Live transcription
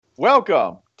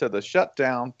Welcome to the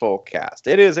Shutdown Fullcast.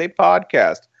 It is a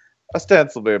podcast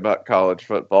ostensibly about college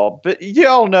football, but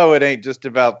y'all know it ain't just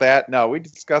about that. No, we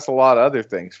discuss a lot of other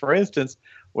things. For instance,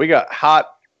 we got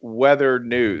hot weather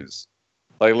news,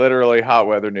 like literally hot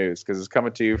weather news, because it's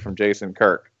coming to you from Jason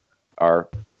Kirk, our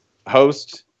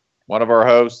host, one of our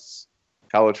hosts,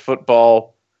 college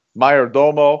football,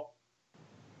 Mayordomo,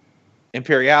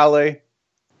 Imperiale,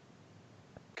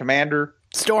 Commander,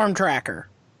 Storm Tracker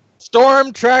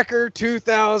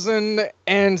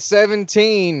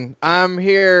 2017. I'm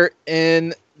here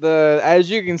in as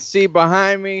you can see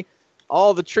behind me,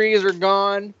 all the trees are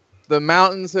gone. The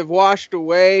mountains have washed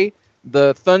away.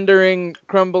 The thundering,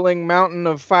 crumbling mountain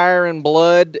of fire and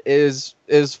blood is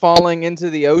falling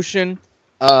into the ocean.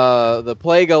 The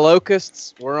plague of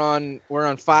locusts, we're on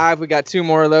 5. We got 2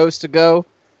 more of those to go.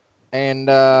 And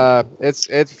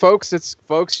it's folks,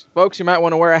 you might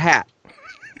want to wear a hat.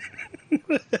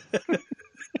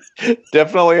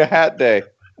 Definitely a hat day.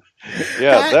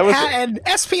 Yeah, that was and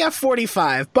SPF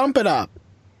 45. Bump it up.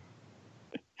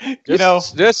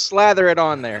 Just slather it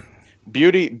on there.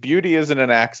 Beauty isn't an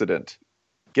accident.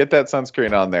 Get that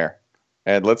sunscreen on there,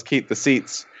 and let's keep the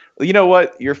seats. You know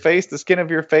what? Your face, the skin of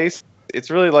your face, it's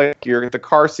really like the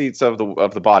car seats of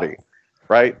the body,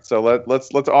 right? So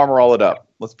let's armor all it up.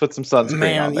 Let's put some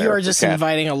sunscreen on there. You are just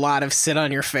inviting a lot of sit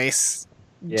on your face.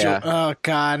 Yeah. Oh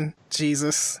God,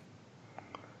 Jesus.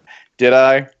 Did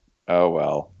I? Oh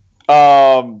well.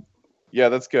 Yeah,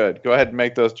 that's good. Go ahead and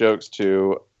make those jokes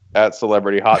to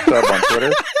 @CelebrityHotTub on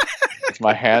Twitter. It's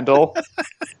my handle.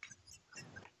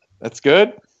 That's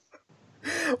good.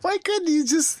 Why couldn't you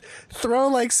just throw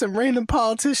like some random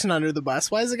politician under the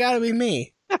bus? Why's it gotta be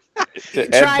me?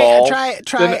 Try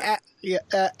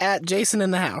at Jason in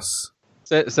the house.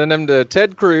 Send him to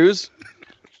Ted Cruz.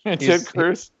 Ted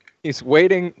Cruz. He's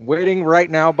waiting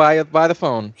right now by the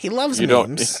phone. He loves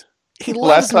memes. He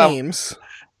loves memes.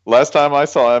 Last time I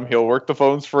saw him, he'll work the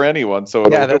phones for anyone. So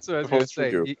yeah, that's what I was going to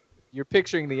say. You're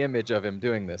picturing the image of him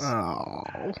doing this. Oh,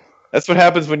 that's what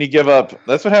happens when you give up.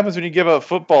 That's what happens when you give up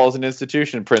football as an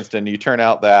institution, Princeton. You turn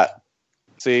out that.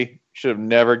 See, should have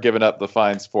never given up the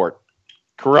fine sport.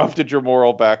 Corrupted your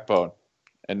moral backbone,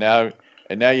 and now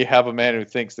you have a man who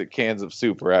thinks that cans of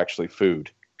soup are actually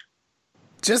food.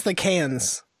 Just the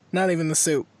cans, not even the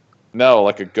soup. No,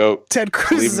 like a goat. Ted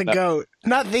Cruz is a goat,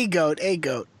 not the goat, a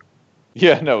goat.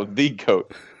 Yeah, no, the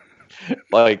goat.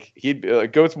 Like a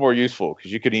goat's more useful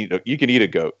because you can eat a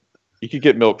goat. You could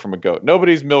get milk from a goat.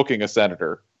 Nobody's milking a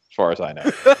senator, as far as I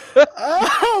know.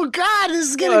 Oh God, this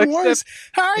is getting worse.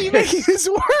 How are you making this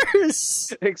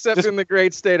worse? Except in the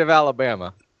great state of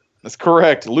Alabama. That's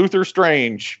correct. Luther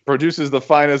Strange produces the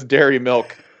finest dairy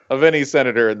milk of any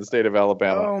senator in the state of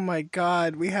Alabama. Oh my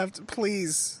God, we have to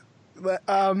please.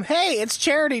 Hey, it's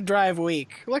charity drive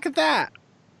week. Look at that.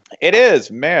 It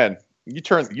is, man. You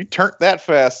turned that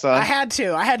fast, son. I had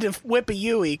to whip a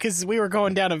Yui because we were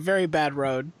going down a very bad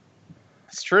road.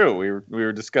 It's true. We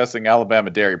were discussing Alabama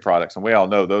dairy products, and we all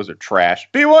know those are trash.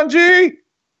 B1G.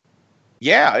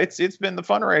 Yeah, it's been the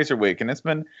fundraiser week, and it's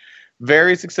been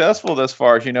very successful thus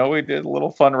far. As you know, we did a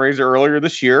little fundraiser earlier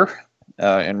this year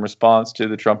in response to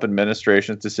the Trump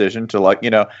administration's decision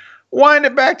to wind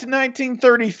it back to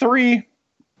 1933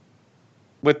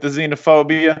 with the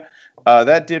xenophobia.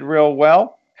 That did real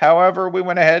well. However, we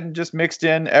went ahead and just mixed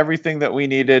in everything that we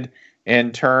needed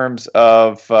in terms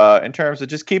of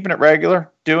just keeping it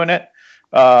regular, doing it,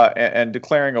 and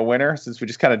declaring a winner, since we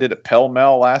just kind of did it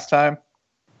pell-mell last time.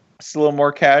 It's a little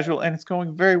more casual, and it's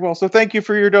going very well. So thank you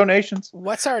for your donations.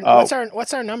 What's our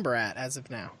number at as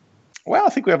of now? Well, I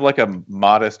think we have like a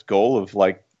modest goal of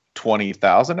like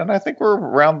 20,000, and I think we're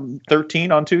around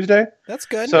 13 on Tuesday. That's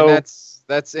good. So and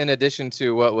that's in addition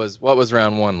to what was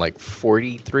round 1, like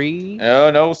 43? Oh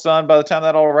no, son! By the time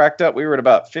that all racked up, we were at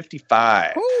about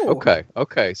 55. Ooh.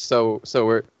 Okay. So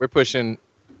we're pushing.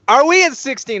 Are we at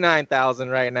 69,000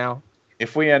 right now?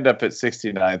 If we end up at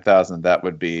 69,000, that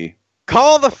would be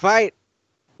call the fight.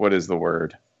 What is the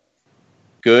word?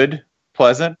 Good,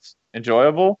 pleasant,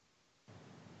 enjoyable.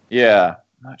 Yeah,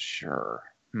 not sure.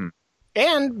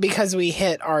 And because we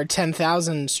hit our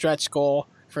 10,000 stretch goal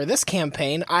for this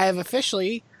campaign, I have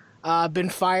officially been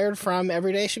fired from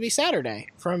Every Day Should Be Saturday,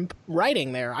 from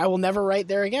writing there. I will never write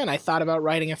there again. I thought about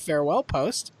writing a farewell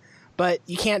post, but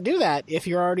you can't do that if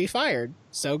you're already fired.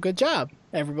 So good job,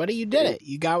 everybody. You did it.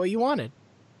 You got what you wanted.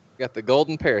 You got the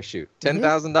golden parachute.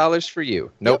 $10,000 for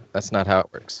you. Nope, that's not how it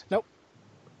works. Nope.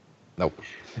 No,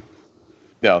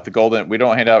 we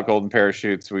don't hand out golden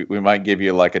parachutes. We might give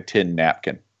you like a tin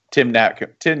napkin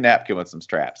with some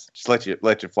straps. Just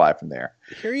let you fly from there.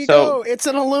 Here you go. It's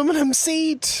an aluminum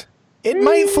seat. It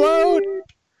might float.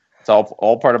 It's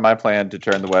all part of my plan to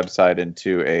turn the website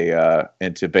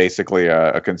into basically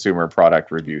a consumer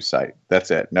product review site.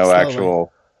 That's it. No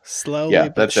actual. Slowly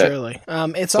but surely.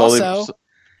 It's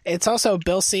also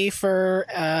Bill C for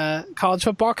College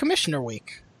Football Commissioner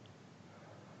Week.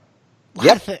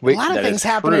 A lot of things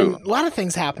happening. A lot of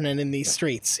things happening in these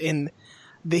streets in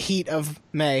the heat of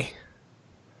May.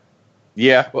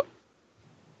 Yeah.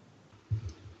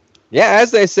 Yeah,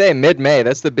 as they say, mid-May.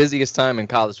 That's the busiest time in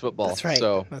college football. That's right.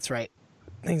 That's right.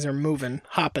 Things are moving,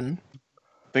 hopping.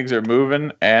 Things are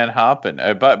moving and hopping.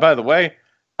 By the way,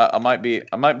 I might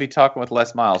be talking with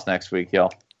Les Miles next week,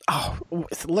 y'all. Oh,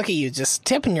 look at you, just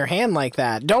tipping your hand like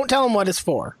that. Don't tell him what it's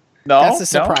for. No, that's a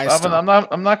surprise. I'm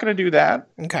not going to do that.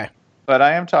 Okay. But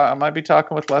I might be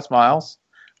talking with Les Miles,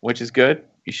 which is good.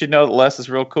 You should know that Les is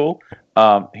real cool.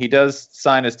 He does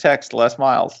sign his text Les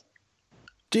Miles.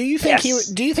 Do you think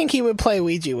he would play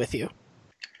Ouija with you?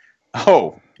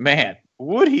 Oh man,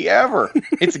 would he ever?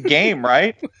 It's a game,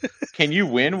 right? Can you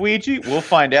win Ouija? We'll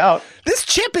find out. This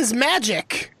chip is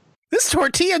magic. This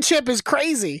tortilla chip is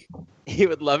crazy. He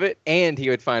would love it, and he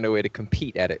would find a way to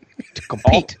compete at it. To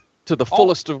compete to the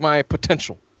fullest of my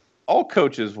potential. All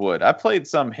coaches would. I played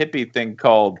some hippie thing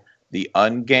called the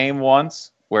Ungame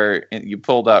once, where you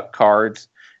pulled out cards,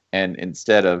 and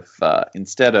instead of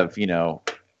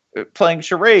playing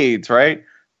charades, right?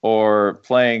 Or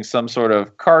playing some sort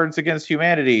of Cards Against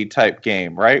Humanity type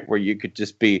game, right? Where you could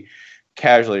just be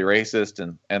casually racist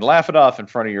and laugh it off in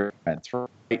front of your friends,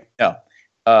 right? No.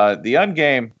 The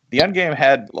Ungame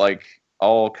had like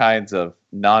all kinds of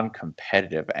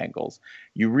non-competitive angles.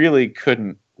 You really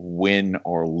couldn't win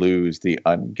or lose the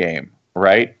Ungame,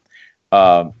 right?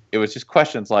 It was just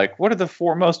questions like, what are the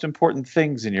 4 most important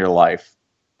things in your life?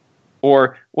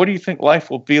 Or what do you think life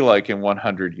will be like in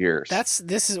 100 years?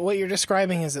 This is what you're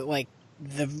describing. Is it like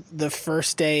the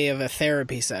first day of a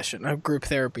therapy session, a group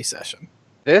therapy session?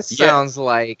 This sounds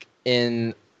like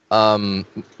in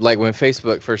like when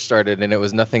Facebook first started and it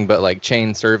was nothing but like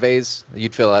chain surveys.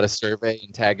 You'd fill out a survey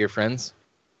and tag your friends.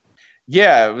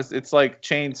 Yeah, it's like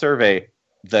chain survey,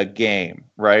 the game,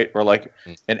 right? Or like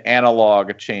an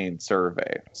analog chain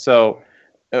survey. So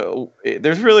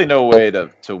there's really no way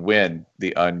to win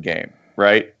the Ungame,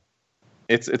 right?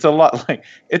 It's a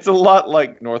lot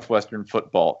like Northwestern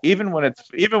football. Even when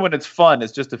it's fun,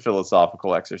 it's just a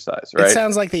philosophical exercise, right? It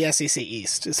sounds like the SEC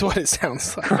East is what it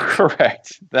sounds like.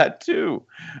 Correct. That too.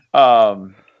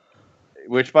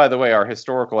 Which, by the way, our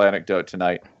historical anecdote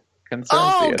tonight concerns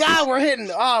the SEC.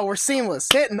 God, we're seamless,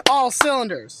 hitting all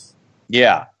cylinders.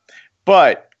 Yeah,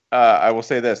 but I will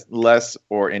say this: Les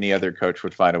or any other coach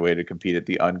would find a way to compete at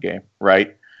the Ungame,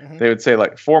 right? Mm-hmm. They would say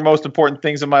like 4 most important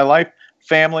things in my life: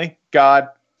 family, God,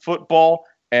 football,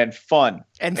 and fun.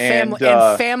 And family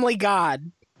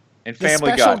God. And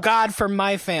family the special God for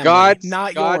my family,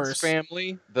 not God's yours.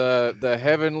 Family, the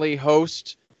heavenly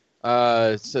host.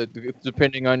 So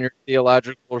depending on your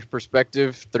theological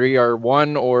perspective, 3 are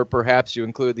 1, or perhaps you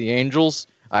include the angels.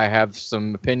 I have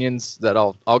some opinions that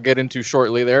I'll get into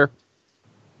shortly there.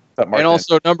 And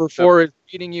also number 4 is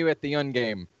beating you at the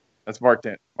Ungame. That's Mark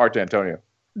D'Antonio.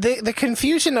 The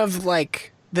confusion of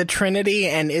like the Trinity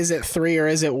and is it 3 or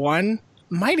is it 1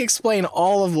 might explain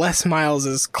all of Les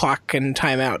Miles' clock and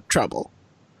timeout trouble.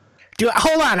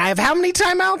 Hold on, I have how many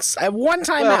timeouts? I have 1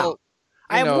 timeout. Well,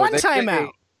 I have 1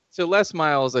 timeout. So Les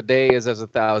Miles, a day is as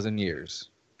 1,000 years.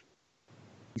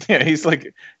 Yeah,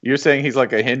 you're saying he's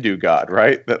like a Hindu god,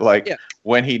 right? That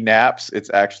when he naps, it's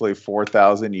actually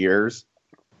 4,000 years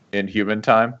in human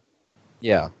time.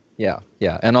 Yeah.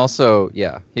 And also,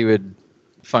 he would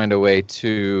find a way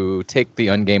to take the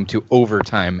Ungame to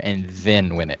overtime and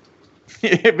then win it.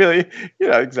 It'd be like,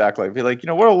 exactly. It'd be like,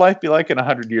 what will life be like in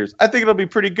 100 years? I think it'll be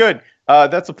pretty good.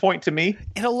 That's a point to me.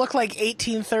 It'll look like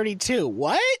 1832.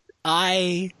 What?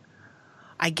 I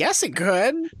guess it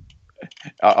could.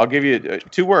 I'll give you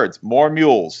 2 words. More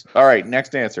mules. All right,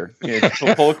 next answer.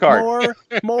 Pull a card.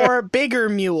 More bigger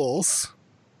mules.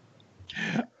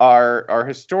 Our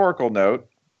historical note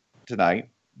tonight,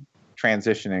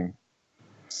 transitioning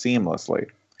seamlessly.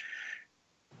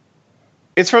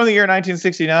 It's from the year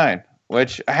 1969,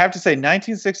 which I have to say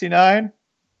 1969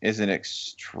 is an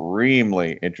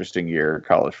extremely interesting year in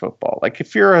college football. Like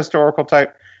if you're a historical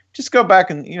type, just go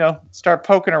back and, start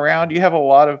poking around. You have a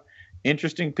lot of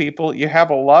interesting people. You have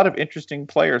a lot of interesting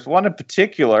players. One in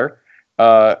particular,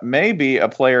 maybe a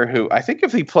player who I think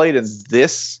if he played in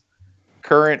this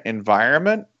current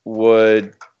environment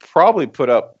would probably put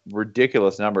up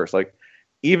ridiculous numbers, like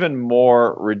even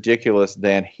more ridiculous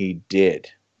than he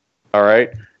did. All right.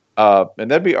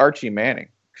 And that'd be Archie Manning.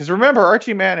 Because remember,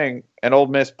 Archie Manning and Ole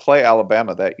Miss play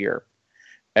Alabama that year.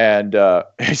 And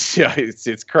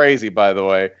it's crazy, by the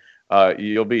way.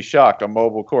 You'll be shocked. A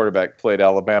mobile quarterback played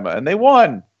Alabama, and they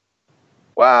won.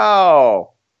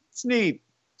 Wow. It's neat.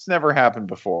 It's never happened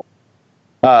before.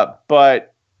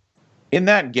 But in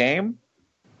that game,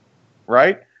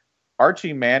 right,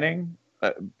 Archie Manning,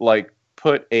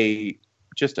 put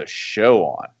just a show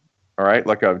on, all right?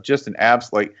 Just an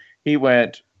abs, he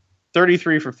went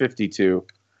 33 for 52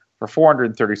 for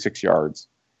 436 yards,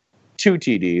 2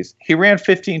 TDs. He ran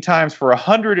 15 times for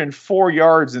 104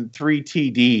 yards and 3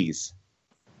 TDs.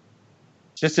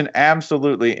 Just an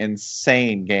absolutely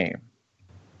insane game.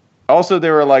 Also,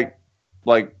 there were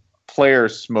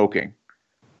players smoking,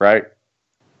 right?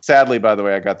 Sadly, by the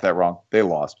way, I got that wrong. They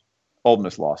lost. Ole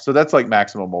Miss lost. So that's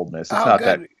maximum Ole Miss. It's not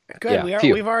good. that good.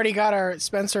 Yeah, we've already got our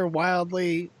Spencer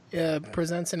wildly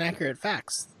presents inaccurate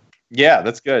facts. Yeah,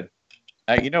 that's good.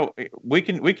 We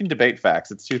can debate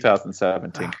facts. It's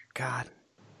 2017. Oh, God.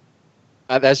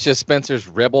 That's just Spencer's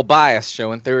rebel bias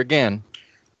showing through again.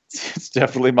 It's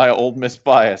definitely my Ole Miss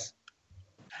bias.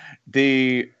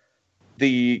 The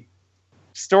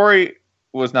story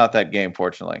was not that game,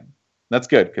 fortunately. That's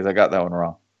good because I got that one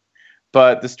wrong.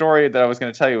 But the story that I was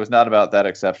going to tell you was not about that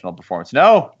exceptional performance.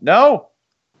 No.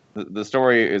 The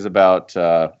story is about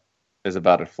a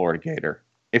Florida Gator.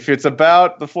 If it's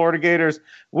about the Florida Gators,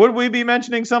 would we be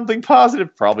mentioning something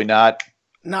positive? Probably not.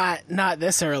 Not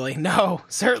this early. No,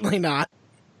 certainly not.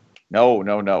 No.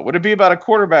 Would it be about a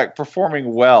quarterback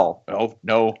performing well?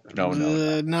 No.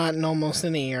 Not in almost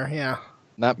any year. Yeah.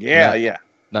 Not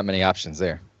many options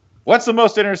there. What's the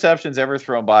most interceptions ever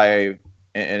thrown by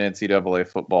an NCAA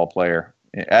football player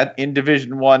in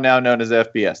Division I, now known as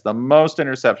FBS? The most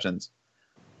interceptions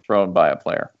thrown by a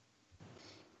player.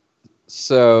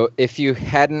 So if you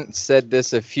hadn't said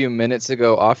this a few minutes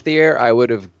ago off the air, I would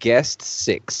have guessed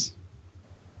 6.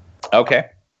 Okay.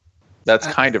 That's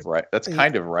kind of right. That's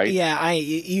kind of right. Yeah,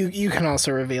 you can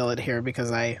also reveal it here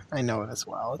because I know it as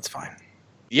well. It's fine.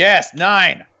 Yes,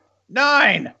 9.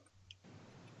 9!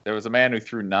 There was a man who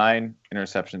threw 9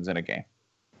 interceptions in a game.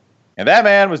 And that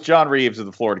man was John Reeves of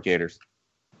the Florida Gators.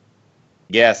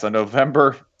 Yes, on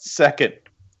November 2nd,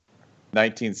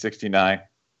 1969.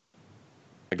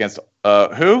 Against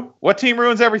who? What team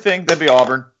ruins everything? That'd be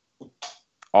Auburn.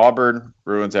 Auburn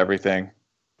ruins everything.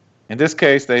 In this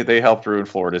case, they helped ruin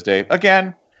Florida's day.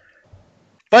 Again,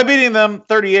 by beating them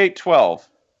 38-12.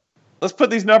 Let's put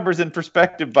these numbers in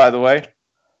perspective, by the way.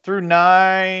 Threw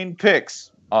 9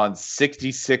 picks on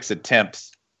 66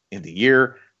 attempts in the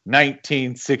year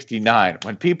 1969,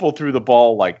 when people threw the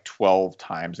ball 12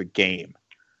 times a game.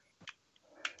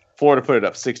 Florida put it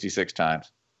up 66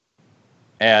 times.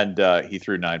 And he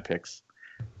threw 9 picks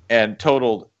and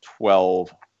totaled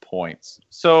 12 points.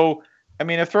 So,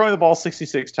 if throwing the ball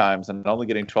 66 times and only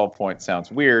getting 12 points sounds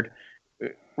weird,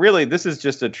 really, this is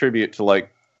just a tribute to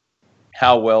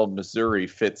how well Missouri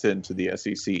fits into the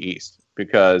SEC East,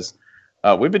 because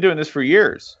we've been doing this for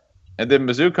years, and then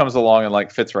Mizzou comes along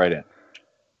and fits right in.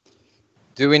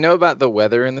 Do we know about the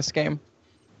weather in this game?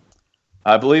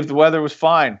 I believe the weather was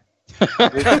fine.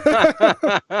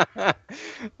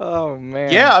 Oh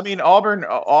man! Yeah,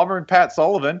 Auburn Pat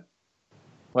Sullivan,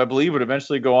 who I believe would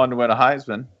eventually go on to win a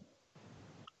Heisman.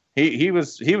 He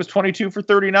was 22 for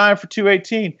 39 for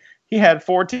 218. He had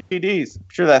 4 TDs. I'm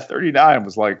sure that 39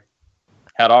 was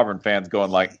had Auburn fans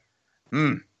going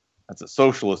that's a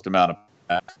socialist amount of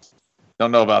passes.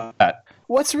 Don't know about that.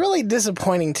 What's really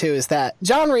disappointing too is that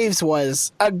John Reeves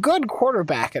was a good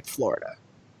quarterback at Florida.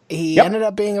 He ended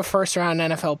up being a first-round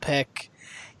NFL pick.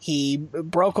 He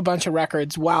broke a bunch of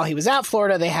records while he was at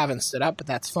Florida. They haven't stood up, but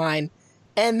that's fine.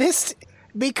 And this,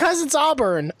 because it's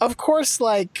Auburn, of course,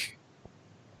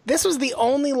 this was the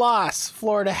only loss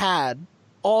Florida had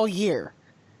all year.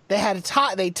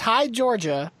 They tied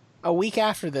Georgia a week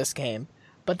after this game,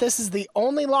 but this is the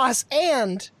only loss.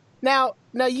 And now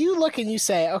you look and you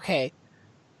say, okay,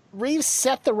 Reeves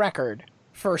set the record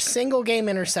for single-game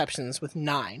interceptions with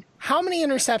 9. How many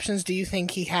interceptions do you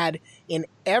think he had in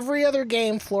every other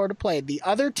game Florida played, the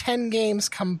other 10 games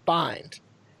combined?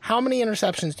 How many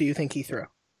interceptions do you think he threw?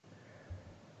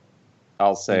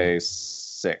 I'll say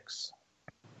 6.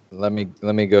 Let me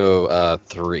go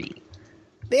 3.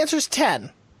 The answer's 10.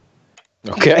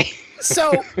 Okay.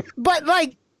 So, but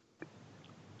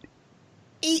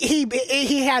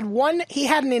he had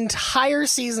an entire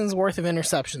season's worth of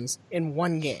interceptions in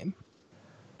one game.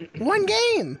 One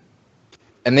game.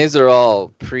 And these are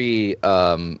all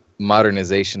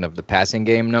modernization of the passing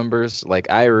game numbers.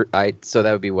 So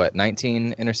that would be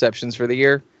 19 interceptions for the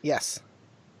year? Yes.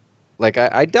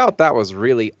 I doubt that was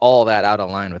really all that out of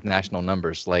line with national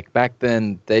numbers. Back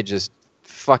then, they just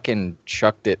fucking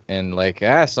chucked it and like,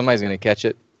 somebody's gonna catch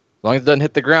it. As long as it doesn't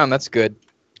hit the ground, that's good.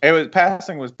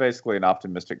 Passing was basically an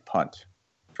optimistic punt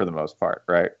for the most part,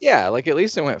 right? Yeah, like at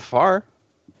least it went far.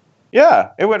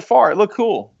 Yeah, it went far. It looked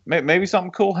cool. Maybe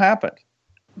something cool happened.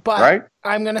 But right?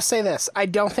 I'm going to say this. I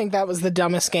don't think that was the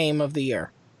dumbest game of the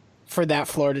year for that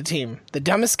Florida team. The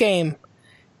dumbest game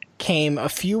came a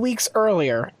few weeks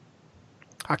earlier,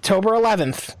 October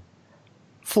 11th.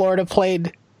 Florida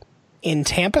played in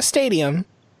Tampa Stadium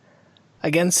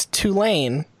against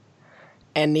Tulane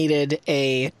and needed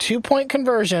a 2-point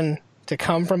conversion to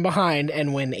come from behind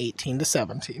and win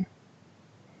 18-17.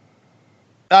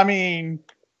 I mean,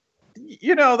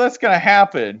 that's going to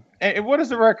happen. And what does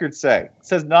the record say? It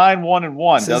says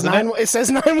 9-1-1, doesn't it? It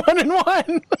says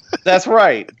 9-1-1. That's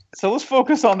right. So let's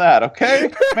focus on that,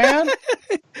 okay, man?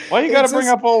 Why you got to bring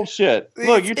up old shit?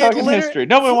 Look, you're talking history.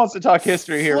 Nobody wants to talk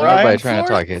history here, right? Nobody's trying to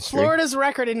talk history. Florida's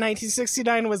record in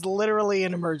 1969 was literally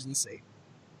an emergency.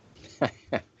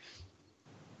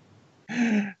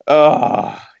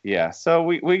 Oh, yeah. So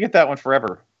we get that one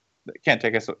forever. Can't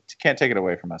take it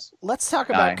away from us. Let's talk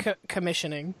about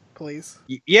commissioning, please.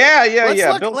 Yeah.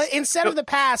 Instead of the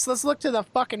past, let's look to the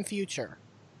fucking future.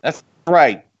 That's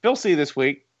right. Bill C. this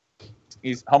week,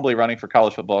 he's humbly running for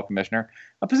college football commissioner,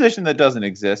 a position that doesn't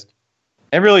exist.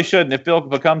 It really shouldn't. If Bill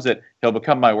becomes it, he'll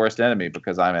become my worst enemy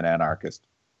because I'm an anarchist.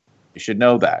 You should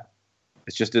know that.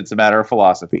 It's a matter of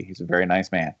philosophy. He's a very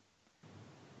nice man.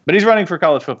 But he's running for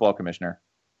college football commissioner,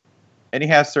 and he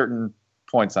has certain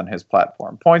points on his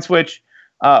platform, points which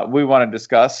we want to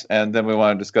discuss, and then we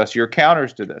want to discuss your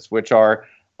counters to this, which are,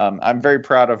 I'm very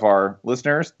proud of our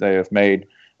listeners. They have made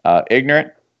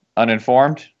ignorant,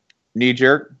 uninformed,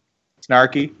 knee-jerk,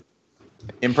 snarky,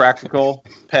 impractical,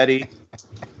 petty,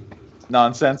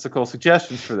 nonsensical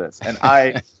suggestions for this, and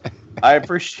I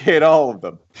appreciate all of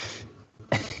them.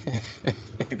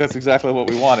 I think that's exactly what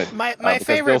we wanted. My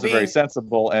favorite Bill's very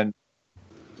sensible, and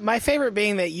my favorite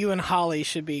being that you and Holly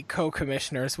should be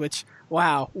co-commissioners. Which,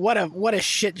 wow, what a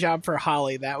shit job for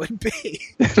Holly that would be.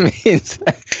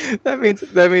 that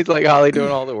means like Holly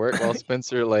doing all the work while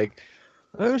Spencer like,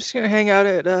 I'm just gonna hang out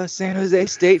at San Jose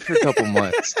State for a couple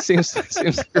months. seems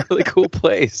like a really cool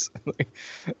place.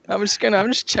 I'm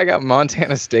just check out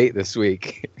Montana State this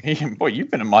week. Boy,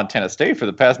 you've been in Montana State for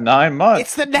the past 9 months.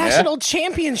 It's the national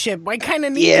championship. I kind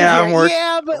of need to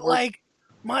hear. But like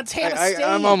Montana State.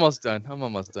 I'm almost done.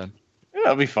 Yeah,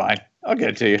 it'll be fine. I'll get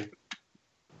it to you.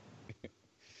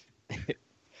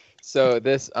 So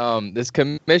this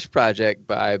commish project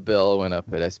by Bill went up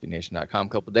at SBNation.com a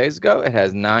couple days ago. It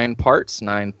has 9 parts,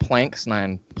 9 planks,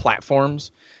 9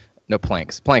 platforms. No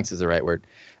planks. Planks is the right word.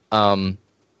 And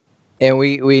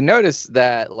we noticed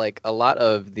that like a lot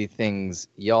of the things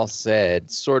y'all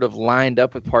said sort of lined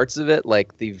up with parts of it.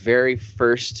 Like the very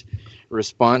first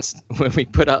response when we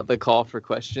put out the call for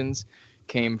questions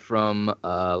came from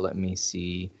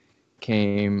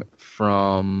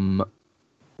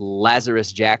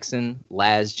Lazarus Jackson,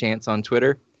 Laz Chance on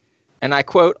Twitter. And I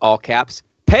quote, all caps,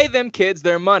 "Pay them kids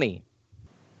their money."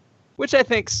 Which I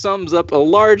think sums up a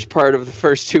large part of the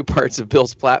first 2 parts of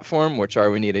Bill's platform, which are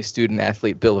we need a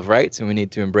student-athlete Bill of Rights, and we need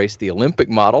to embrace the Olympic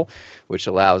model, which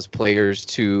allows players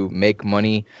to make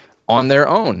money on their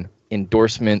own.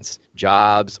 Endorsements,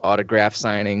 jobs, autograph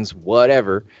signings,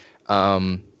 whatever.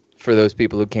 For those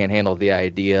people who can't handle the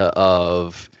idea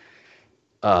of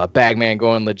Bagman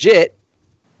going legit,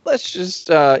 let's just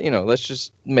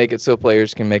make it so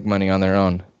players can make money on their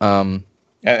own. And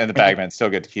the Bagman still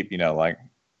get to keep,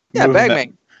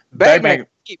 Bagman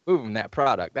keep moving that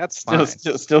product. That's fine.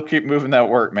 Still keep moving that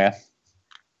work, man.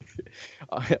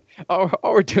 All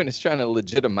we're doing is trying to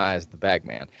legitimize the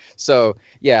Bagman. So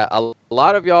yeah, a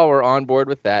lot of y'all were on board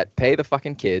with that. Pay the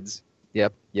fucking kids.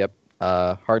 Yep.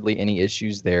 Hardly any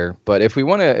issues there. But if we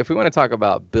want to talk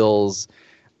about Bill's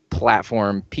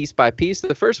platform piece by piece,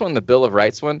 the first one, the Bill of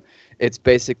Rights one, it's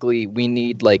basically we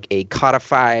need like a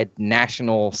codified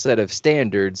national set of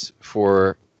standards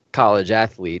for college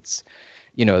athletes,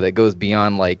 that goes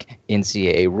beyond like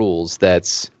NCAA rules.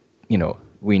 That's,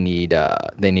 we need,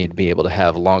 they need to be able to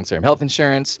have long-term health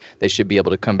insurance. They should be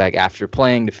able to come back after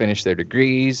playing to finish their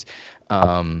degrees.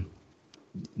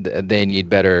 They need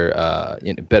better,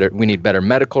 we need better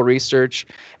medical research.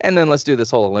 And then let's do this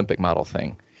whole Olympic model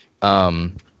thing.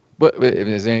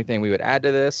 Is there anything we would add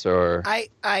to this, or?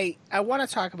 I want to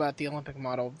talk about the Olympic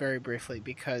model very briefly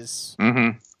because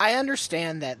I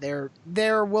understand that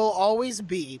there will always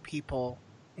be people,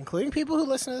 including people who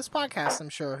listen to this podcast, I'm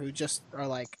sure, who just are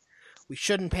like, we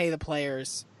shouldn't pay the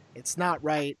players, it's not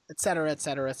right, etc.,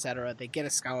 etc., etc. They get a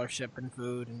scholarship and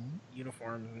food and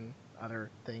uniforms and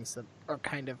other things that are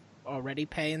kind of already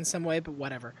pay in some way, but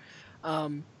whatever.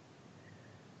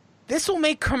 This will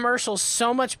make commercials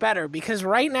so much better because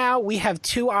right now we have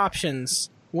two options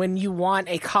when you want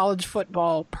a college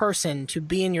football person to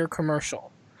be in your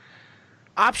commercial.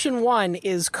 Option one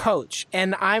is coach,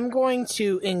 and I'm going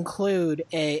to include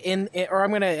I'm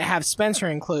going to have Spencer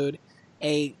include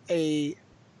a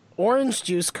orange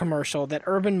juice commercial that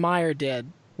Urban Meyer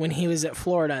did when he was at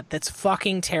Florida. That's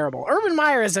fucking terrible. Urban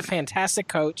Meyer is a fantastic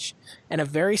coach and a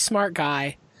very smart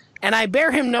guy, and I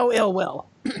bear him no ill will.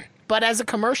 But as a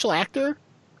commercial actor,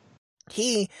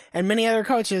 he and many other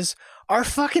coaches are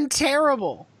fucking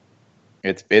terrible.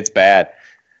 It's bad.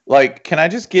 Like, can I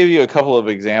just give you a couple of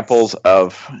examples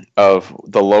of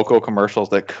the local commercials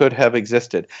that could have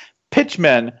existed?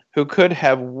 Pitchmen who could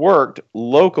have worked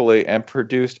locally and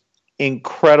produced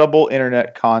incredible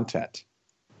internet content.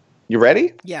 You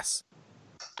ready? Yes.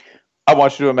 I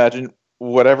want you to imagine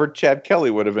whatever Chad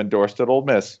Kelly would have endorsed at Ole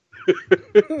Miss.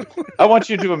 I want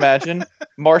you to imagine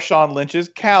Marshawn Lynch's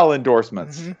Cal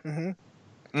endorsements.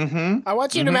 I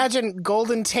want you to imagine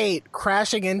Golden Tate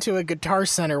crashing into a Guitar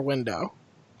Center window.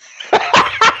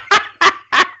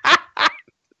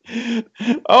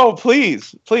 Oh,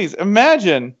 please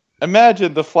imagine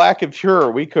the flack and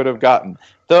furor we could have gotten,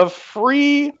 the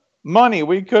free money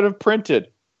we could have printed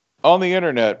on the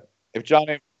internet if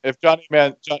Johnny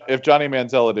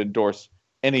Manziel had endorsed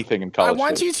anything in college. I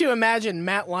want you to imagine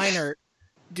Matt Leinart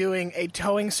doing a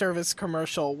towing service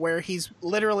commercial where he's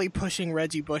literally pushing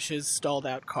Reggie Bush's stalled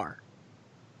out car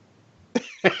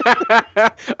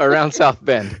around South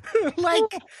Bend.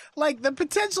 like the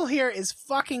potential here is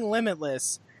fucking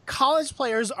limitless. College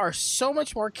players are so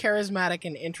much more charismatic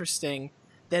and interesting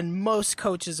than most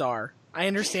coaches are. I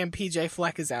understand PJ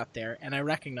Fleck is out there, and I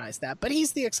recognize that, but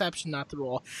he's the exception, not the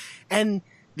rule. And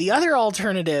the other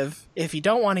alternative, if you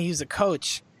don't want to use a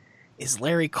coach, is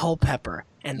Larry Culpepper.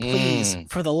 And please,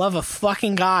 for the love of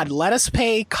fucking God, let us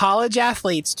pay college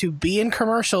athletes to be in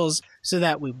commercials so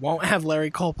that we won't have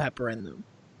Larry Culpepper in them.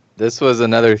 This was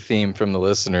another theme from the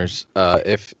listeners.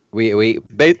 If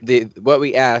what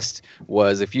we asked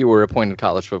was, if you were appointed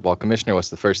college football commissioner, what's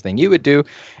the first thing you would do?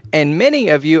 And many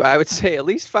of you, I would say at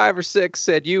least 5 or 6,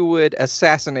 said you would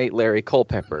assassinate Larry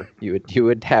Culpepper. You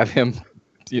would have him.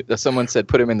 Someone said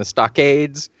put him in the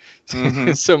stockades.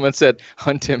 Someone said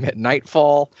hunt him at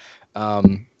nightfall.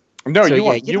 You want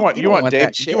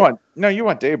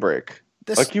daybreak.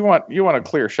 You want a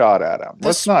clear shot at him.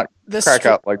 Let's not crack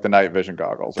out like the night vision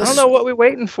goggles. I don't know what we're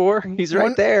waiting for. He's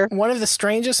right there. One of the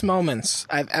strangest moments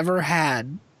I've ever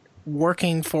had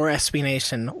working for SB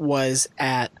Nation was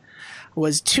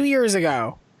 2 years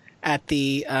ago at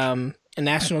the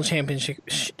national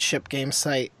championship game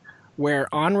site,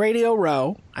 where on Radio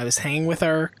Row, I was hanging with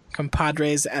our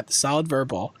compadres at the Solid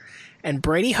Verbal, and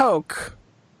Brady Hoke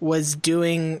was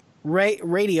doing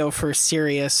radio for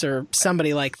Sirius or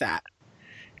somebody like that.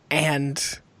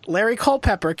 And Larry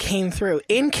Culpepper came through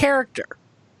in character,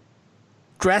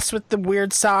 dressed with the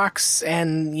weird socks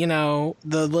and,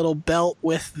 the little belt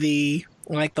with the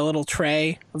little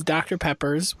tray of Dr.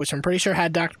 Peppers, which I'm pretty sure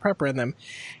had Dr. Pepper in them.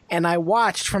 And I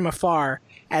watched from afar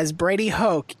as Brady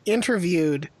Hoke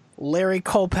interviewed Larry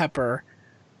Culpepper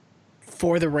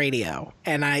for the radio.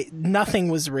 And nothing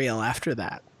was real after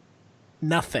that.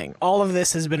 Nothing. All of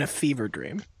this has been a fever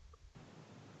dream.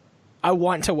 I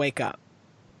want to wake up.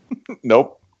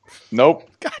 Nope.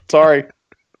 God. Sorry.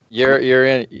 You're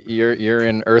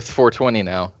in Earth 420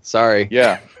 now. Sorry.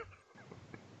 Yeah.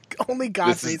 Only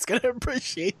Godfrey's gonna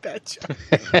appreciate that joke.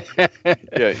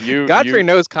 Yeah, Godfrey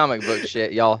knows comic book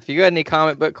shit, y'all. If you got any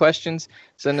comic book questions,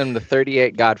 send them to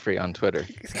 38 Godfrey on Twitter.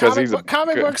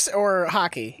 Comic books or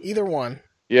hockey, either one.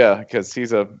 Yeah, because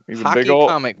he's a hockey big old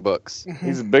comic books.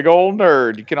 He's a big old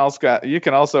nerd. You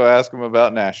can also ask him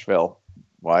about Nashville.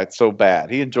 Why it's so bad.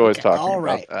 He enjoys talking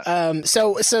about that.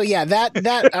 So yeah,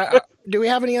 that do we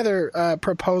have any other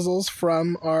proposals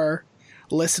from our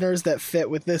listeners that fit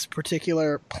with this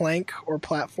particular plank or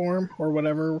platform or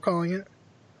whatever we're calling it?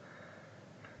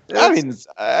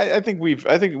 I think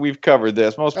we've covered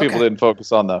this. Most people didn't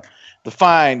focus on the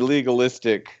fine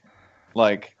legalistic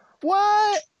what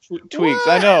tweaks.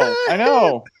 What? I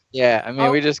know. Yeah,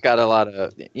 we just got a lot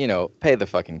of pay the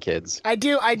fucking kids. I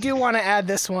do want to add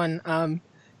this one.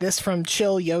 This from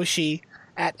Chill Yoshi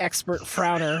at Expert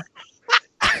Frowner.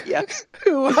 Yes.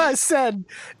 Who said,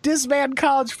 disband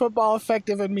college football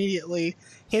effective immediately.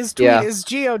 His tweet is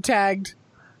geotagged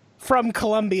from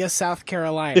Columbia, South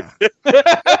Carolina.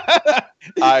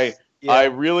 I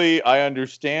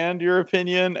understand your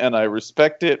opinion and I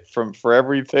respect it for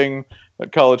everything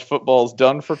that college football's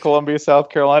done for Columbia, South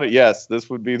Carolina. Yes, this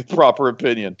would be the proper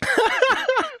opinion.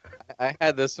 I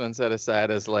had this one set aside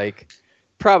as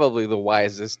probably the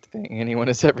wisest thing anyone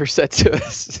has ever said to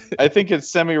us. I think it's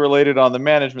semi-related on the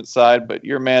management side, but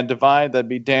your man Divine, that'd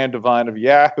be Dan Divine of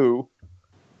Yahoo.com.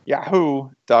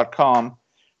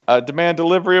 Demand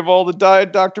delivery of all the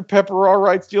Diet Dr. Pepper all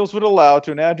rights deals would allow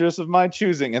to an address of my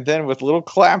choosing, and then with little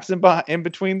claps in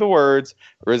between the words,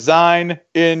 resign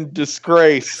in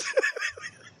disgrace.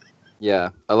 Yeah,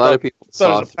 a lot of people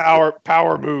saw a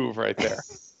power move right there.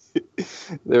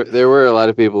 There were a lot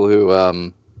of people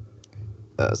who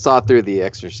saw through the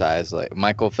exercise. Like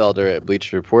Michael Felder at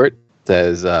Bleacher Report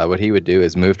says what he would do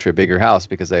is move to a bigger house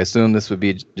because I assume this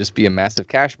would just be a massive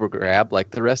cash grab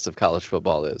like the rest of college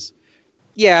football is.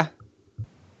 Yeah,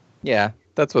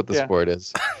 that's what the sport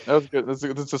is. That was good.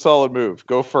 That's a solid move.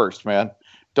 Go first, man.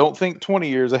 Don't think 20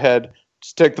 years ahead.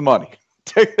 Just take the money.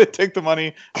 Take the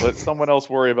money. Let someone else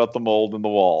worry about the mold and the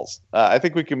walls. I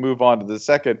think we can move on to the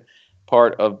second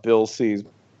part of Bill C's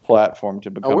platform to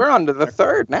become. Oh, we're on to the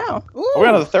third now. Are we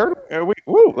on to the third?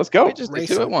 Let's go. We just did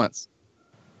two at once.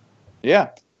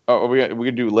 Yeah. Oh, we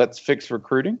can do Let's Fix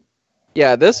Recruiting.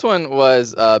 Yeah, this one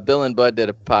was Bill and Bud did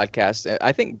a podcast.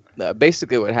 I think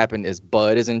basically what happened is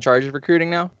Bud is in charge of recruiting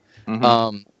now.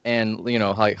 Mm-hmm. And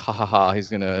like it's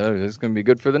gonna be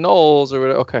good for the Knowles or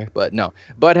whatever. Okay, but no,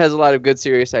 Bud has a lot of good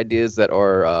serious ideas that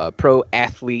are pro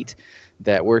athlete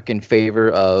that work in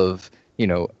favor of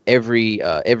every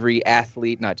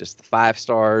athlete, not just the 5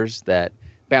 stars, that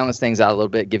balance things out a little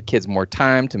bit, give kids more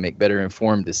time to make better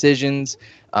informed decisions.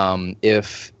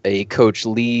 If a coach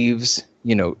leaves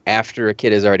after a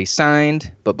kid is already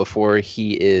signed, but before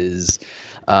he is,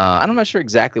 I'm not sure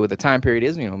exactly what the time period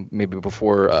is, maybe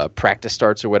before practice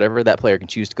starts or whatever, that player can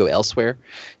choose to go elsewhere.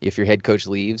 If your head coach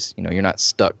leaves, you're not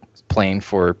stuck playing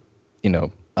for,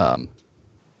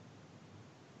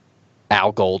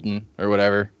 Al Golden or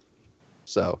whatever.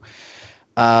 So,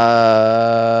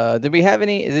 did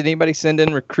anybody send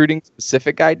in recruiting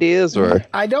specific ideas or?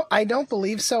 I don't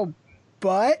believe so,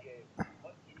 but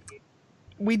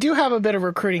we do have a bit of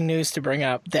recruiting news to bring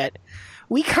up that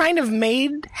we kind of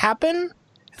made happen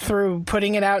through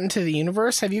putting it out into the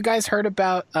universe. Have you guys heard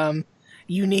about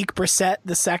Unique Brissett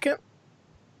II?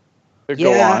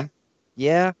 Go on.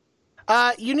 Yeah.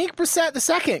 Unique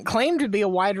Brissett II claimed to be a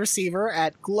wide receiver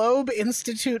at Globe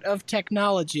Institute of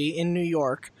Technology in New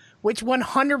York, which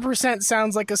 100%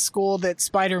 sounds like a school that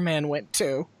Spider-Man went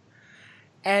to.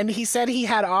 And he said he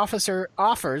had offers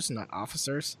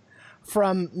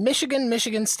from Michigan,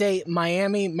 Michigan State,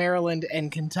 Miami, Maryland,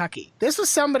 and Kentucky. This was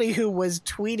somebody who was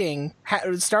tweeting,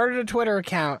 started a Twitter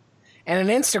account and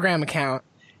an Instagram account,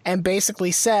 and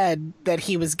basically said that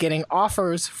he was getting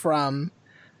offers from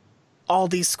all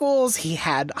these schools. He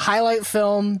had highlight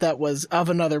film that was of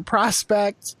another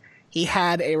prospect. He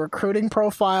had a recruiting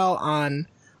profile on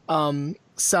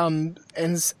some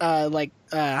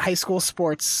high school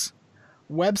sports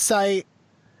website.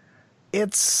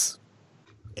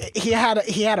 He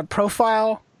had a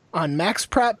profile on Max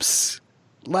Preps.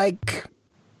 Like,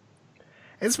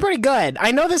 it's pretty good.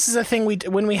 I know this is a thing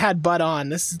when we had Bud on,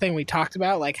 this is the thing we talked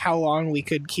about, like how long we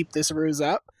could keep this ruse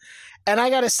up. And I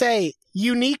gotta say,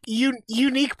 Unique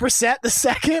Brissett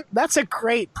II, that's a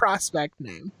great prospect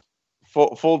name.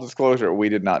 Full disclosure, we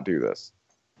did not do this.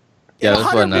 Yeah, it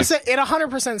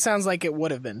 100% sounds like it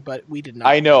would have been, but we did not.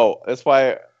 I know. That's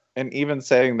why, and even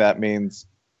saying that means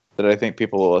that I think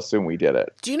people will assume we did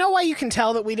it. Do you know why you can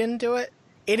tell that we didn't do it?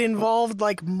 It involved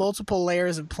like multiple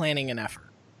layers of planning and effort.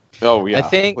 Oh, yeah. I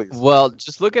think, well,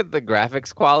 just look at the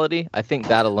graphics quality. I think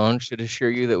that alone should assure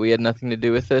you that we had nothing to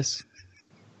do with this.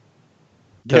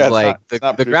 Yeah, the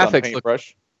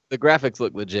graphics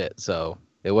look legit, so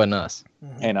it wasn't us.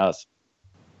 Mm-hmm. Ain't us.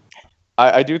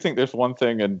 I do think there's one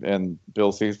thing in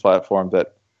Bill C's platform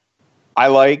that I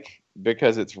like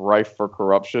because it's rife for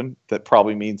corruption. That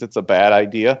probably means it's a bad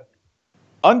idea.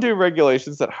 Undue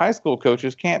regulations that high school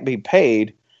coaches can't be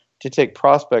paid to take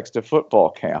prospects to football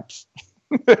camps.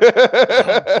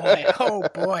 Oh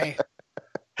boy.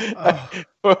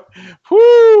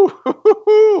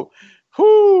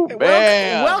 Whoo,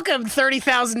 man. Welcome,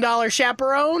 $30,000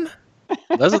 chaperone.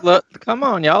 Come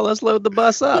on, y'all. Let's load the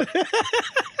bus up.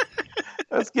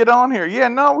 Let's get on here. Yeah,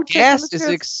 no, gas is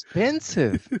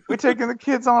expensive. We're taking the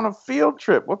kids on a field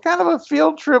trip. What kind of a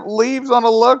field trip leaves on a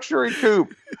luxury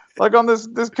coupe? Like on this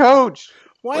coach?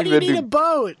 Why do you need a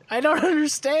boat? I don't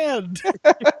understand.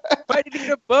 Why do you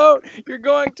need a boat? You're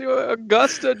going to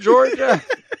Augusta, Georgia.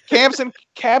 Camps in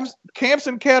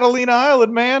Catalina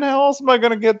Island, man. How else am I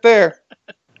going to get there?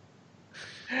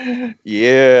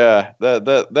 Yeah,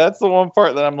 that's the one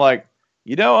part that I'm like,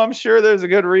 I'm sure there's a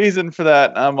good reason for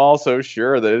that. I'm also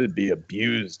sure that it'd be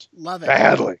abused. Love it.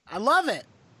 Badly. I love it.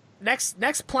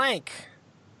 Next plank.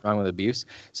 wrong with abuse.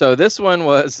 So this one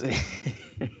was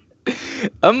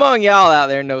among y'all out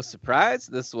there, no surprise.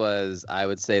 This was, I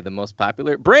would say, the most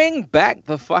popular. Bring back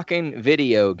the fucking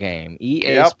video game.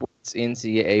 EA Sports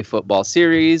NCAA football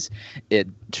series. It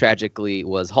tragically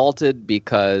was halted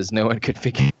because no one could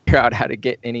figure out how to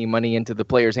get any money into the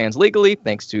players' hands legally,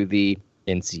 thanks to the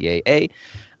NCAA.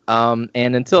 And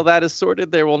until that is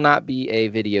sorted, there will not be a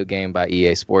video game by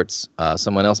EA Sports.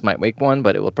 Someone else might make one,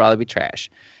 but it will probably be trash.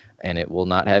 And it will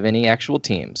not have any actual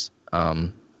teams.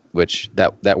 Which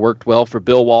that worked well for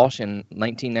Bill Walsh in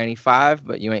 1995,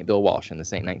 but you ain't Bill Walsh, and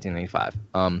this ain't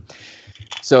 1995.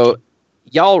 So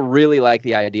y'all really like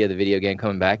the idea of the video game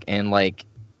coming back, and like,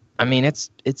 I mean, it's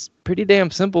pretty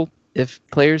damn simple. If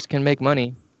players can make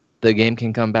money, the game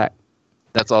can come back.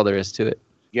 That's all there is to it.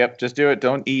 Yep, just do it.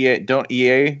 Don't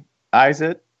EA-ize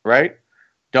it, right?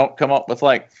 Don't come up with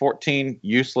like 14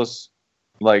 useless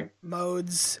like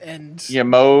modes and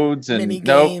mini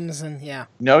games and yeah.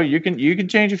 No, you can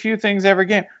change a few things every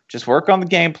game. Just work on the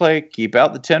gameplay. Keep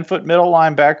out the 10-foot middle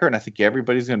linebacker, and I think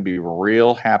everybody's going to be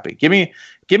real happy. Give me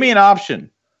an option.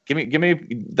 Give me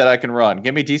that I can run.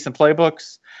 Give me decent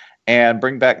playbooks, and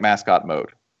bring back mascot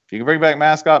mode. If you can bring back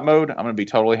mascot mode, I'm going to be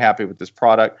totally happy with this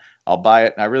product. I'll buy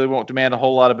it, and I really won't demand a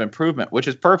whole lot of improvement, which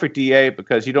is perfect, EA,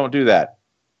 because you don't do that.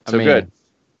 So good.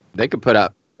 They could put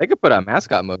out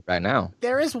mascot mode right now.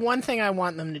 There is one thing I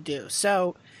want them to do.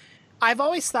 So I've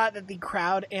always thought that the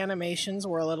crowd animations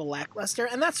were a little lackluster,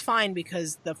 and that's fine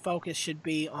because the focus should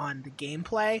be on the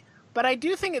gameplay. But I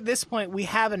do think at this point we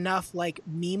have enough like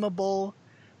memeable,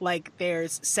 like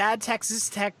there's sad Texas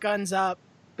Tech guns up,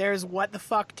 there's what the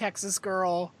fuck Texas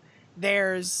girl,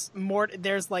 there's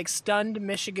like stunned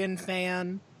Michigan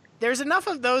fan. There's enough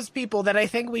of those people that I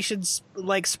think we should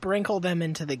like sprinkle them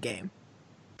into the game.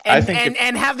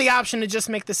 And have the option to just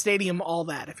make the stadium all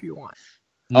that if you want.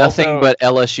 Nothing but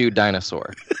LSU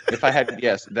dinosaur. If I had,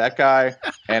 that guy,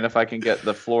 and if I can get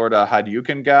the Florida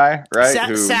Hadouken guy, right?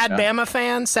 Sad Bama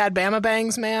fan, sad Bama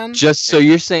bangs man. Just so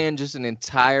you're saying just an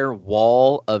entire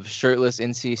wall of shirtless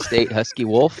NC State Husky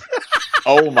Wolf?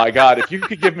 Oh my God, if you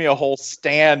could give me a whole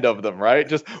stand of them, right?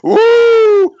 Just,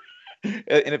 woo! And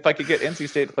if I could get NC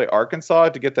State to play Arkansas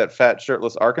to get that fat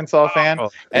shirtless Arkansas fan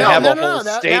and have a whole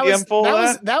stadium full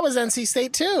of that. That was NC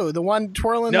State too. The one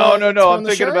twirling. No. I'm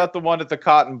thinking about the one at the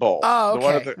Cotton Bowl. Oh,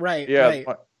 okay. Right. Yeah. Right.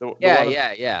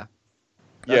 Yeah.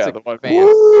 The one.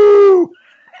 Woo!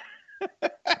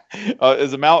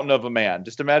 Is a mountain of a man.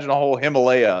 Just imagine a whole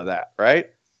Himalaya of that, right?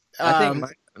 I think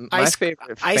my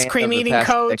favorite ice cream eating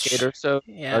coach decade or so,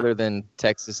 other than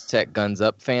Texas Tech Guns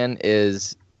Up fan,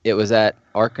 is it was at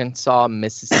Arkansas,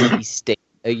 Mississippi State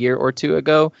a year or two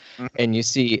ago, and you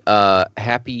see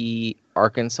happy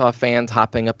Arkansas fans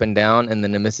hopping up and down, and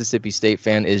then the Mississippi State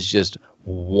fan is just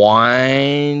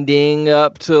winding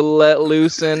up to let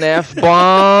loose an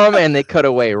F-bomb, and they cut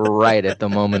away right at the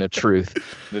moment of truth.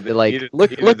 Like,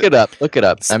 look it up.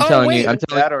 I'm telling you.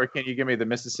 Or can you give me the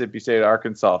Mississippi State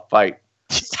Arkansas fight,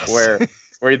 where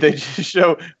they just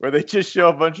show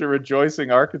a bunch of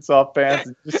rejoicing Arkansas fans,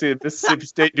 and you see a Mississippi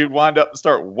State dude wind up and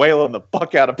start wailing the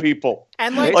fuck out of people.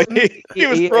 And he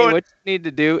was throwing. What you need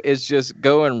to do is just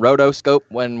go and rotoscope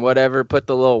put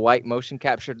the little white motion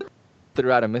capture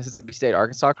throughout a Mississippi State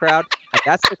Arkansas crowd. And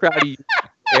that's the crowd you use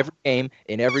every game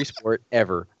in every sport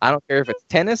ever. I don't care if it's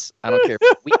tennis. I don't care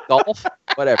if it's golf.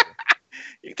 Whatever.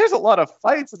 There's a lot of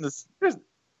fights in this.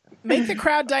 Make the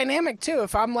crowd dynamic too.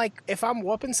 If I'm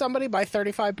whooping somebody by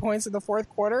 35 points in the fourth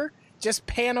quarter, just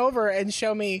pan over and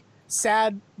show me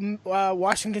sad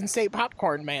Washington State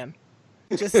popcorn man.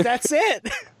 Just that's it.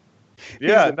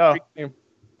 Yeah, no.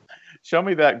 Show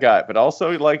me that guy. But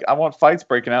also, like, I want fights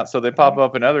breaking out so they pop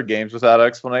up in other games without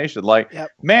explanation. Like,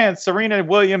 man, Serena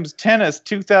Williams tennis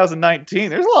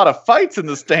 2019. There's a lot of fights in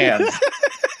the stands.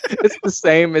 It's the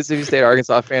same Mississippi State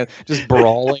Arkansas fans just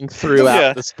brawling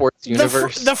throughout the sports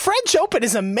universe. The French Open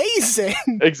is amazing.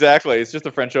 Exactly. It's just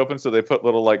the French Open, so they put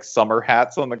little like summer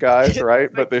hats on the guys, right?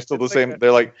 But they're still the same.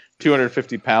 They're like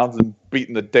 250 pounds and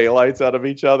beating the daylights out of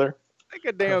each other. Like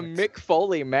a damn Mick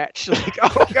Foley match. Like,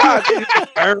 oh God, they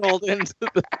just barreled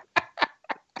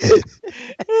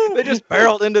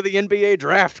into the NBA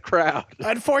draft crowd.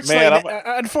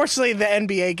 Unfortunately, the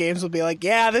NBA games will be like,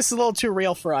 yeah, this is a little too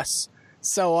real for us.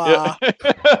 So,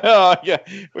 yeah.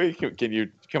 Wait,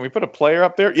 can we put a player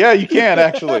up there? Yeah, you can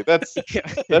actually. That's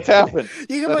happened.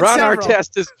 You can put Ron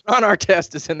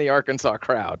Artest is in the Arkansas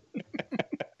crowd.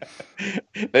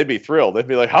 They'd be thrilled. They'd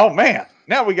be like, "Oh man,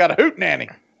 now we got a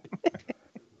hootenanny."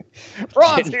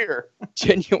 Ron's here.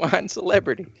 Genuine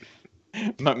celebrity.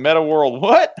 Meta world.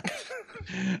 What?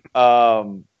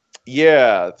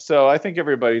 Yeah, so I think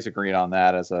everybody's agreed on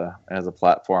that as a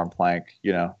platform plank.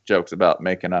 Jokes about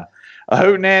making a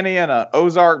hootenanny and a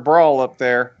Ozark brawl up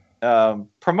there.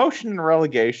 Promotion and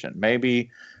relegation,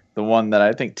 maybe the one that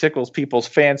I think tickles people's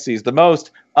fancies the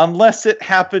most, unless it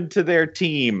happened to their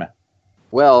team.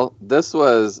 Well, this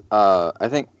was, I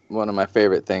think, one of my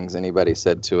favorite things anybody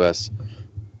said to us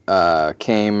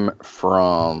came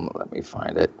from, let me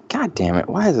find it. God damn it,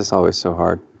 why is this always so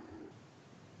hard?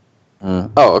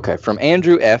 Okay. From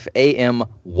Andrew F. A.M.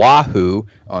 Wahoo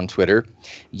on Twitter.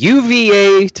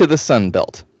 UVA to the Sun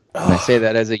Belt. And I say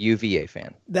that as a UVA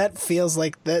fan. That feels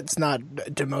like that's not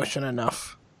demotion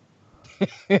enough.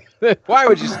 Why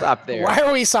would you stop there? Why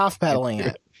are we soft pedaling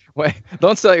it? Wait,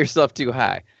 don't sell yourself too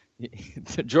high. You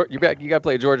got to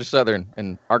play Georgia Southern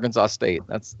and Arkansas State.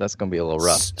 That's going to be a little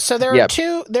rough. So there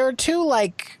are two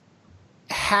like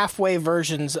halfway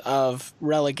versions of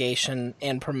relegation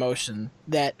and promotion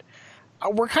that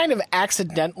were kind of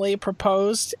accidentally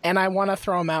proposed, and I want to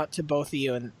throw them out to both of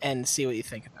you and see what you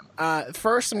think of them.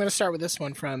 First, I'm going to start with this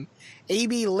one from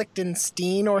A.B.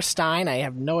 Lichtenstein or Stein. I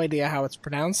have no idea how it's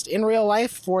pronounced in real life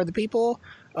for the people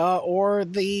or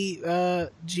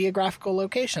the geographical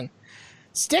location.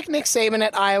 Stick Nick Saban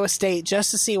at Iowa State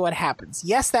just to see what happens.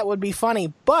 Yes, that would be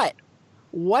funny, but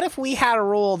what if we had a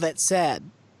rule that said,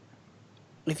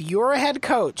 if you're a head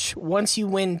coach, once you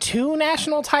win 2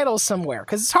 national titles somewhere,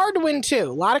 because it's hard to win 2.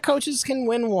 A lot of coaches can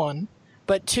win 1,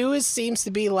 but 2 seems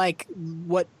to be like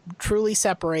what truly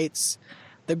separates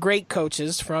the great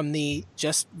coaches from the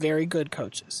just very good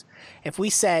coaches. If we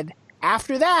said,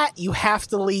 after that, you have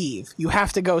to leave. You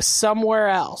have to go somewhere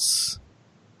else.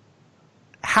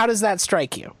 How does that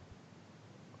strike you?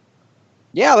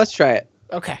 Yeah, let's try it.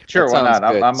 Okay. Sure, why not?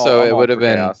 I'm so all, it would have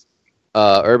been... chaos.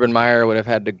 Urban Meyer would have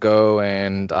had to go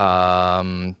and do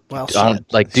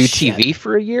TV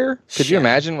for a year. Could you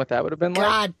imagine what that would have been like?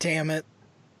 God damn it.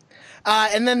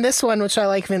 And then this one, which I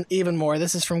like even more.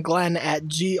 This is from Glenn at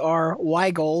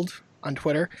GRYGold on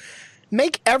Twitter.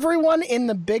 Make everyone in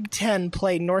the Big Ten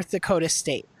play North Dakota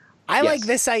State. I like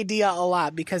this idea a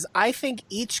lot because I think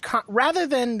rather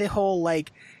than the whole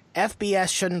like FBS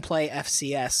shouldn't play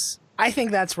FCS, I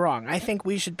think that's wrong. I think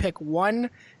we should pick one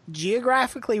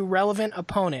geographically relevant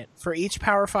opponent for each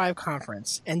Power 5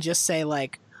 conference and just say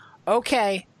like,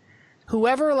 okay,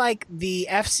 whoever like the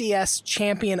FCS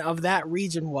champion of that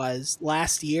region was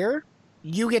last year,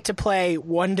 you get to play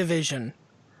one division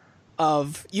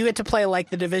you get to play like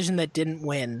the division that didn't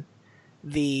win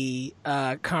the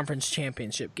conference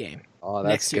championship game. Oh,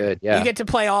 that's good. Yeah. You get to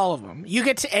play all of them.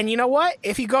 And you know what?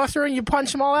 If you go through and you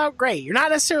punch them all out, great. You're not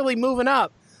necessarily moving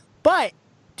up, but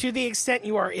to the extent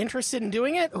you are interested in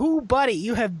doing it, buddy,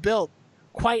 you have built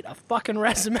quite a fucking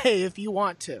resume if you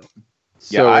want to.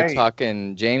 So we're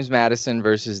talking James Madison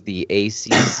versus the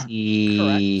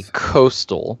ACC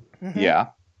Coastal. Mm-hmm. Yeah.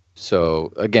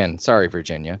 So again, sorry,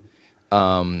 Virginia.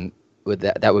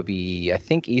 That would be, I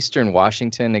think, Eastern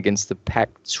Washington against the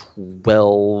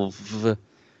Pac-12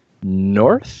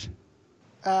 North.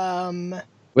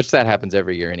 Which that happens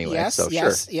every year anyway. Yes, so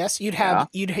yes, sure. yes. You'd have.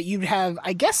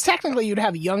 I guess technically you'd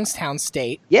have Youngstown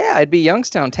State. Yeah, it'd be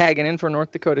Youngstown tagging in for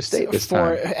North Dakota State this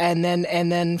time. And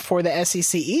then for the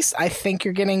SEC East, I think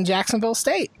you're getting Jacksonville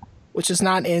State, which is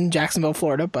not in Jacksonville,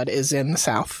 Florida, but is in the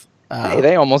South. Hey,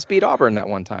 they almost beat Auburn that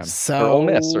one time. Or Ole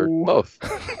Miss, or both.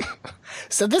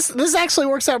 So this actually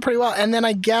works out pretty well. And then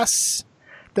I guess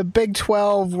the Big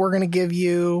 12, we're going to give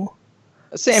you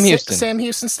Sam Houston. Sam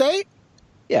Houston State.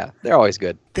 Yeah, they're always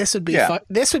good. This would be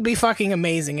this would be fucking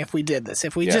amazing if we did this.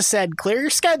 If we just said, clear your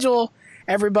schedule,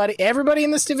 everybody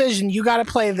in this division, you got to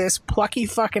play this plucky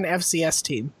fucking FCS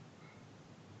team.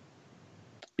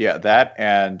 Yeah, that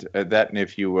and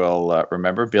if you will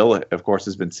remember, Bill, of course,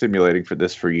 has been simulating for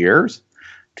this for years.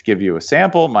 To give you a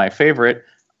sample, my favorite,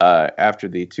 after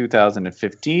the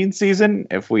 2015 season,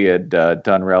 if we had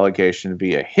done relegation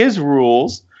via his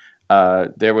rules,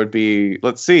 there would be,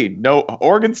 no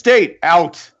Oregon State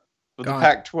out of the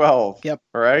Pac-12. Yep.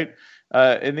 All right.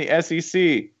 In the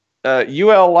SEC,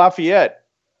 UL Lafayette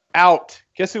out.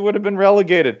 Guess who would have been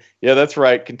relegated? Yeah, that's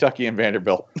right. Kentucky and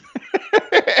Vanderbilt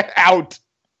out.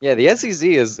 Yeah, the SEC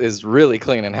is really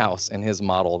cleaning house in his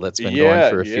model that's been going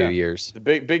for a few years. The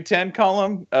Big Ten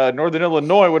column, Northern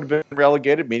Illinois would have been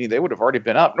relegated, meaning they would have already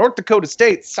been up. North Dakota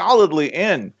State solidly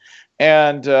in.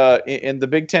 And in the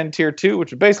Big Ten Tier 2,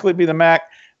 which would basically be the MAC,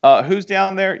 who's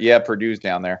down there? Yeah, Purdue's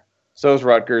down there. So's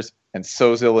Rutgers, and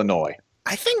so's Illinois.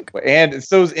 I think. And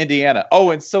so's Indiana. Oh,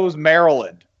 and so's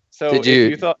Maryland. So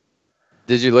did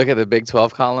you look at the Big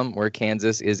 12 column where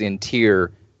Kansas is in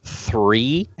Tier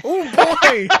 3? Oh,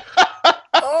 boy.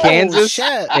 Kansas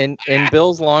shit. in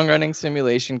Bill's long-running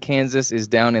simulation, Kansas is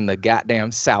down in the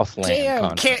goddamn Southland Damn,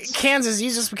 Conference. Kansas, you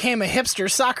just became a hipster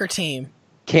soccer team.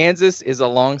 Kansas is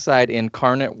alongside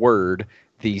Incarnate Word,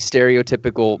 the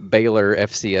stereotypical Baylor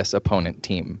FCS opponent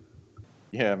team.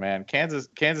 Yeah, man. Kansas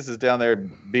is down there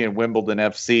being Wimbledon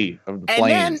FC of the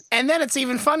Plains. And then it's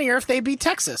even funnier if they beat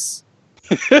Texas.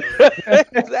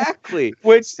 Exactly.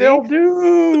 Which they'll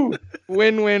do.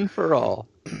 Win-win for all.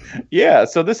 Yeah,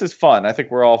 so this is fun. I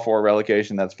think we're all for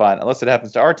relegation. That's fine. Unless it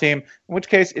happens to our team, in which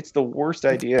case it's the worst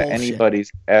idea Bullshit.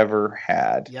 anybody's ever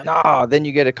had. Yep. No, then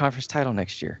you get a conference title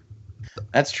next year.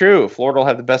 That's true. Florida will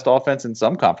have the best offense in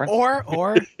some conference. Or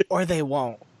they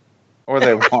won't. Or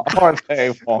they won't. Or they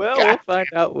won't. Well, we'll find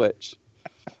out which.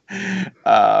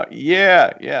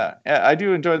 Yeah. I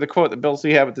do enjoy the quote that Bill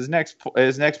C had with his next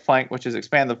plank, which is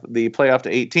expand the playoff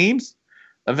to 8 teams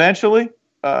eventually.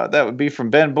 That would be from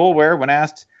Ben Bulware when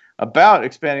asked about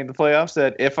expanding the playoffs.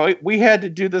 Said, if we had to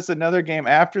do this another game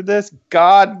after this,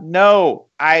 God, no,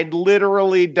 I'd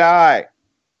literally die.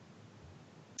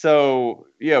 So,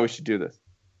 yeah, we should do this.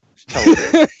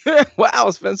 Wow,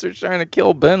 Spencer's trying to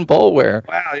kill Ben Bulware.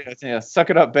 Wow, yeah.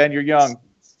 Suck it up, Ben. You're young.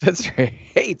 Spencer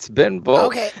hates Ben Bull.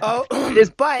 Okay. Oh,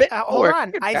 but hold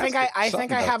on. I think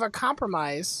I have a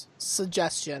compromise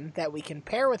suggestion that we can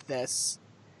pair with this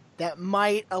that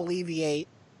might alleviate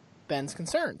Ben's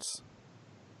concerns.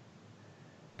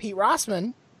 Pete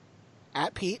Rossman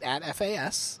at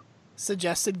FAS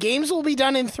suggested games will be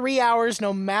done in 3 hours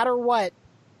no matter what.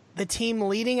 The team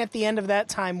leading at the end of that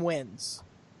time wins.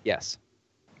 Yes.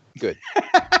 Good.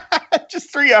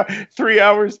 Just 3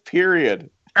 hours, period.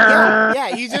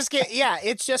 Yeah, you just get,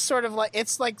 it's just sort of like,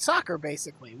 it's like soccer,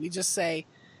 basically. We just say,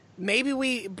 maybe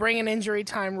we bring an injury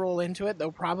time rule into it,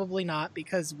 though probably not,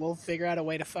 because we'll figure out a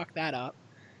way to fuck that up.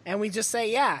 And we just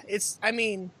say,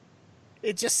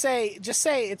 just say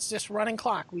it's just running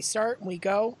clock. We start and we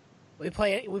go. We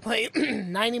play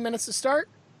 90 minutes to start,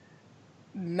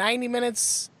 90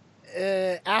 minutes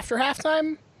after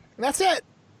halftime. And that's it.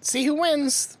 See who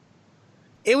wins.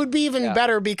 It would be even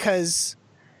better because,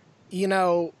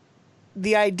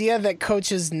 the idea that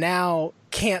coaches now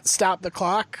can't stop the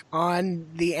clock on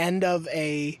the end of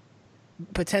a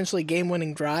potentially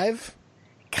game-winning drive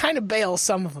kind of bails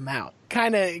some of them out.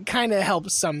 Kind of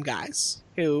helps some guys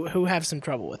who have some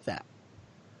trouble with that.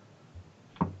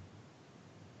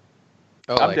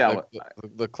 Oh, I'm down with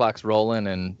the clock's rolling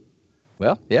and,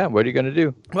 well, yeah, what are you going to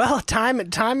do? Well, time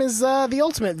is the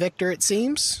ultimate victor, it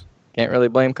seems. Can't really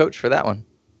blame coach for that one.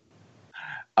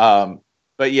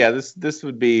 But yeah, this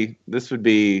would be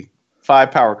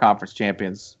 5 power conference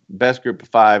champions, best group of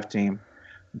 5 team,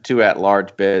 2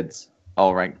 at-large bids,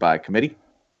 all ranked by committee.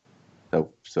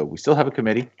 So we still have a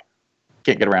committee.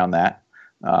 Can't get around that.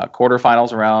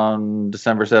 Quarterfinals around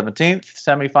December 17th,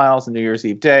 semifinals on New Year's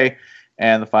Eve day,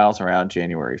 and the finals around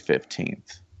January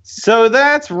 15th. So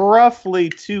that's roughly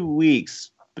 2 weeks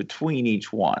between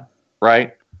each one,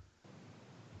 right?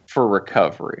 For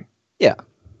recovery. Yeah.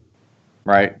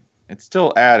 Right? It's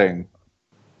still adding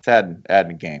a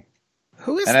game.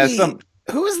 Who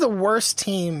is the worst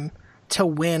team to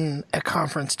win a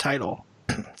conference title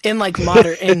in like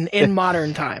modern in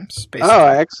modern times? Basically. Oh,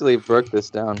 I actually broke this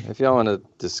down. If y'all want to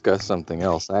discuss something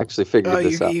else, I actually figured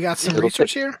this out. You got some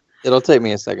research here? It'll take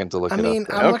me a second to look it up.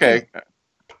 Okay.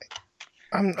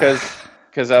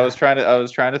 Because I was trying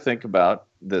to think about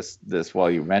this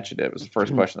while you mentioned it. It was the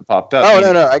first question that popped up. Oh,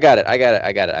 no, I got it.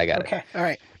 Okay, all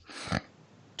right.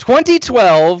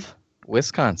 2012,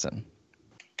 Wisconsin.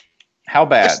 How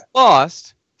bad?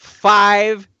 Lost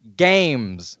 5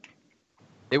 games.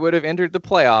 They would have entered the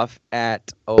playoff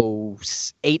at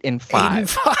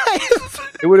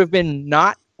 8-5. It would have been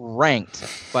not ranked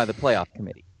by the playoff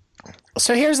committee.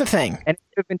 So here's the thing. And it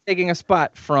would have been taking a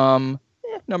spot from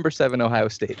number 7 Ohio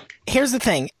State. Here's the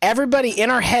thing. Everybody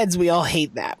in our heads, we all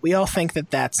hate that. We all think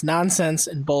that that's nonsense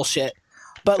and bullshit.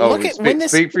 But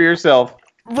speak for yourself.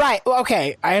 Right.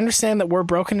 Okay. I understand that we're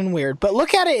broken and weird, but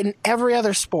look at it in every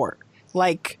other sport.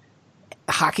 Like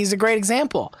hockey's a great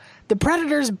example. The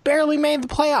Predators barely made the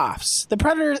playoffs.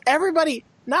 Everybody,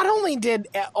 not only did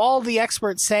all the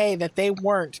experts say that they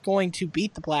weren't going to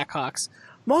beat the Blackhawks,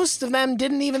 most of them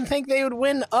didn't even think they would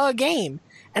win a game.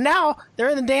 And now they're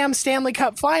in the damn Stanley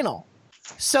Cup final.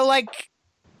 So,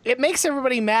 it makes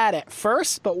everybody mad at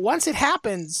first, but once it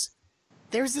happens,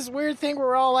 there's this weird thing where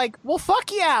we're all like, well,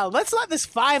 fuck yeah, let's let this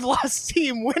 5-loss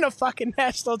team win a fucking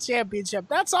national championship.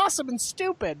 That's awesome and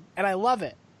stupid, and I love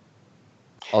it.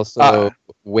 Also,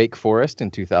 Wake Forest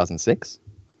in 2006.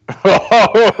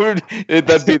 That'd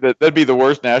be the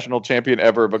worst national champion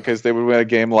ever because they would win a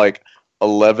game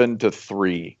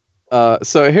 11-3.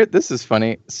 So here, this is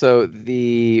funny. So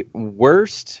the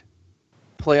worst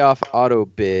playoff auto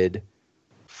bid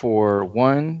for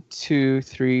 1, 2,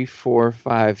 3, 4,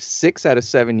 5, 6 out of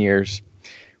 7 years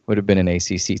would have been an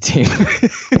ACC team.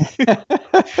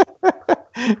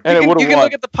 And you can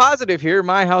look at the positive here.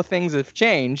 How things have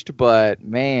changed, but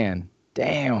man,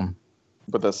 damn.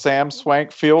 With a Sam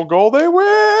Swank field goal, they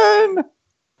win.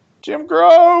 Jim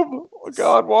Grove,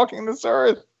 God walking this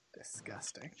earth.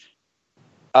 Disgusting.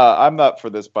 I'm not for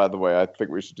this, by the way. I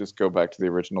think we should just go back to the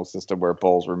original system where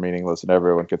bowls were meaningless and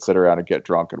everyone could sit around and get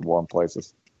drunk in warm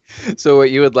places. So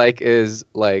what you would like is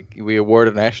like we award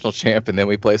a national champ and then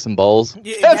we play some bowls?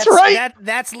 That's right.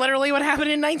 That's literally what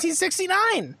happened in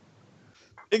 1969.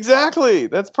 Exactly.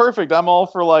 That's perfect. I'm all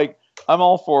for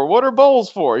what are bowls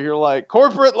for? You're like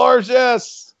corporate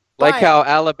largesse. Like how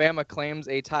Alabama claims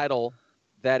a title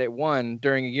that it won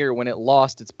during a year when it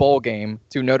lost its bowl game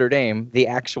to Notre Dame, the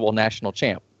actual national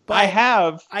champ. But I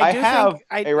have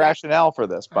a rationale for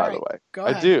this, by the way. Go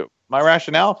ahead. I do. My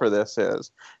rationale for this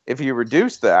is if you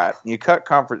reduce that, you cut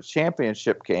conference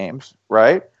championship games,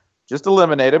 right? Just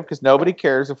eliminate them because nobody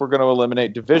cares if we're going to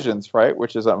eliminate divisions, right?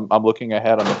 Which is I'm looking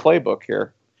ahead on the playbook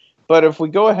here. But if we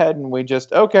go ahead and we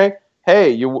just, okay,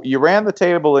 hey, you ran the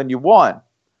table and you won.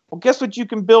 Well, guess what you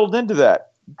can build into that?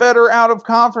 Better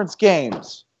out-of-conference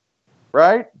games,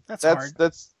 right? That's hard.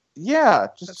 Just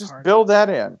build that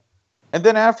in. And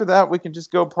then after that, we can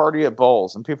just go party at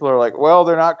bowls. And people are like, well,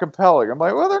 they're not compelling. I'm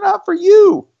like, well, they're not for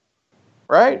you,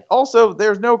 right? Also,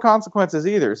 there's no consequences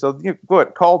either. So good,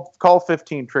 call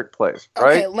 15 trick plays,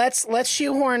 right? Okay, let's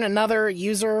shoehorn another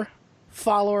user,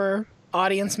 follower,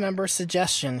 audience member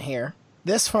suggestion here.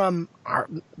 This from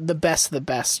the best of the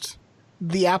best,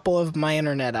 the apple of my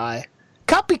internet eye.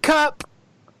 Cuppy Cup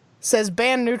says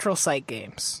ban neutral site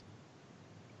games.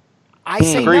 I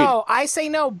say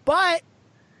no, but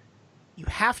you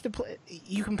have to play.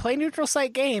 You can play neutral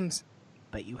site games,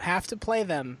 but you have to play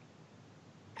them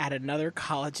at another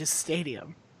college's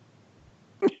stadium.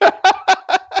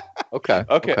 Okay.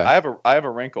 I have a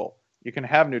wrinkle. You can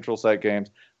have neutral site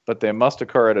games, but they must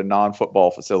occur at a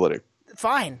non-football facility.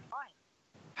 Fine.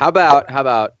 How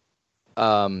about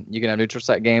you can have neutral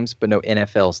site games, but no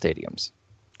NFL stadiums?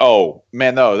 Oh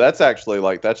man, no, that's actually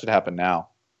that should happen now.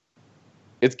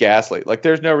 It's ghastly.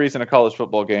 There's no reason a college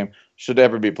football game should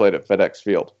ever be played at FedEx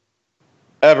Field,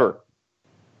 ever.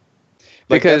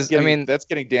 Because that's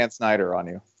getting Dan Snyder on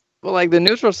you. Well, the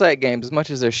neutral site games, as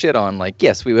much as they're shit on,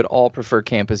 yes, we would all prefer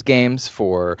campus games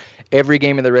for every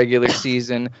game of the regular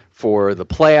season, for the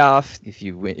playoff. If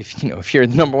you're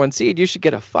the number one seed, you should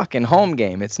get a fucking home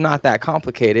game. It's not that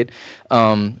complicated.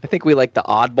 I think we like the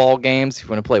oddball games. If you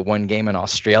want to play one game in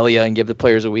Australia and give the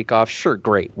players a week off, sure,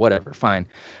 great, whatever, fine.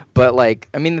 But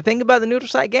the thing about the neutral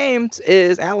site games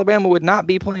is Alabama would not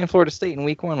be playing Florida State in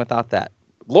week 1 without that.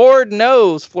 Lord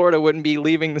knows Florida wouldn't be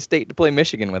leaving the state to play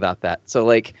Michigan without that. So,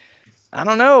 I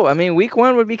don't know. Week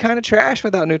 1 would be kind of trash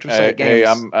without neutral site games.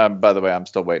 Hey, by the way, I'm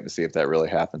still waiting to see if that really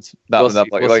happens.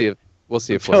 We'll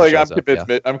see if Florida shows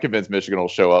up. I'm convinced Michigan will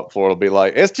show up. Florida will be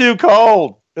like, it's too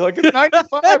cold. Be like, it's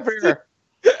 95 here.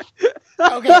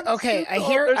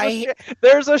 Okay.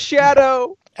 There's a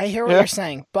shadow. I hear what you're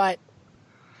saying, but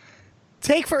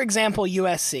take for example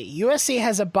USC. USC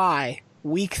has a bye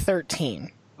week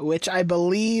 13, which I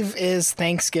believe is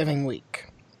Thanksgiving week.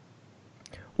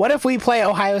 What if we play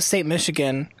Ohio State,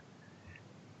 Michigan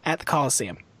at the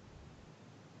Coliseum?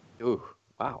 Ooh,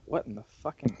 wow. What in the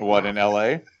fucking... What, in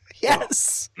L.A.?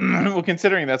 Yes. Well,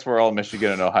 considering that's where all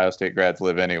Michigan and Ohio State grads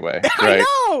live anyway. Right?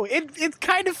 I know. It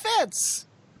kind of fits.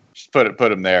 Just put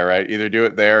them there, right? Either do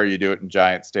it there or you do it in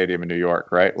Giant Stadium in New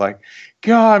York, right?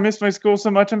 God, I miss my school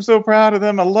so much. I'm so proud of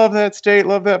them. I love that state,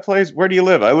 love that place. Where do you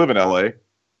live? I live in L.A.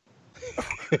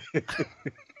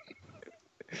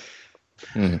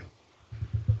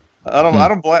 I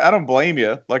don't blame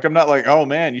you. I'm not oh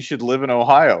man, you should live in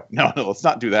Ohio. No, let's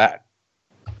not do that.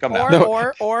 Come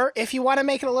on. Or if you want to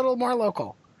make it a little more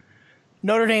local,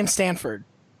 Notre Dame, Stanford.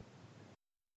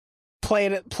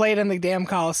 Played in the damn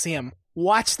Coliseum.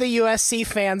 Watch the USC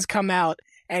fans come out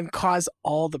and cause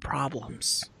all the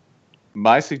problems.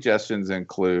 My suggestions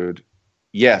include,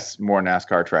 yes, more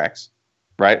NASCAR tracks,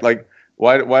 right?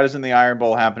 Why doesn't the Iron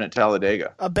Bowl happen at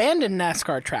Talladega? Abandon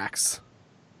NASCAR tracks.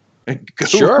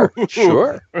 Sure.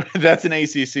 That's an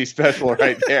ACC special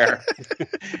right there.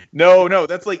 No,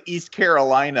 that's East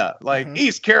Carolina.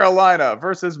 East Carolina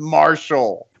versus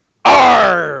Marshall.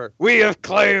 Arr! We have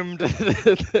claimed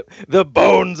the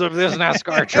bones of this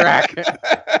NASCAR track.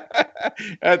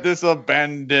 At this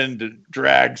abandoned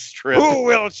drag strip. Who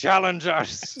will challenge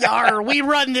us? Yar, we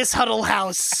run this huddle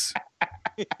house.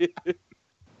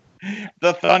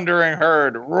 The thundering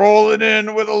herd rolling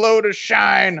in with a load of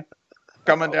shine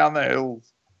coming down the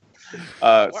hills.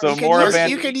 So more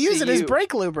abandoned. You could use it as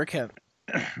brake lubricant.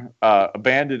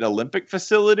 Abandoned Olympic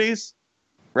facilities,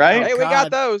 right? Hey, we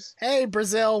got those. Hey,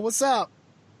 Brazil, what's up?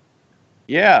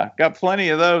 Yeah, got plenty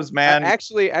of those, man.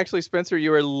 Actually, Spencer,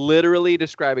 you are literally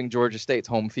describing Georgia State's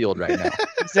home field right now.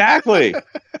 Exactly.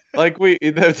 Like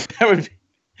that would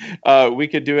be, we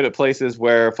could do it at places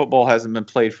where football hasn't been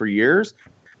played for years,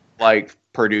 like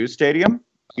Purdue Stadium.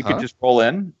 You could just roll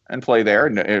in and play there,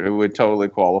 and it would totally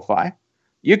qualify.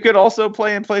 You could also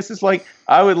play in places like,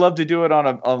 I would love to do it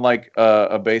on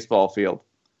a baseball field,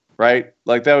 right?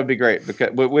 Like that would be great, because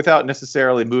without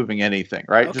necessarily moving anything,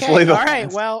 right? Okay, just lay the all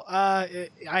right. Well,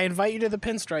 I invite you to the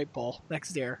Pinstripe Bowl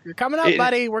next year. You're coming up,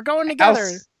 buddy. We're going together.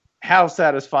 How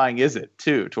satisfying is it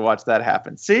too to watch that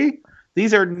happen? See,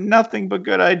 these are nothing but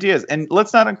good ideas, and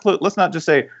let's not just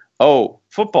say, oh,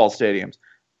 football stadiums.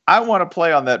 I want to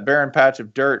play on that barren patch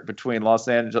of dirt between Los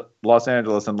Angeles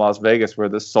and Las Vegas where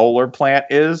the solar plant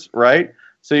is, right?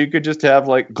 So you could just have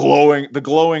like the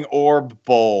glowing orb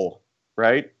bowl,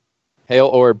 right? Hail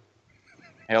orb.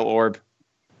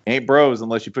 Ain't bros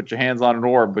unless you put your hands on an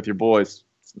orb with your boys.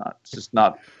 It's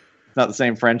not the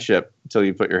same friendship until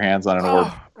you put your hands on an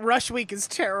orb. Rush week is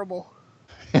terrible.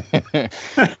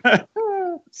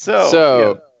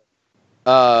 So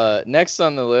next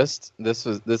on the list, this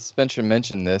Spencer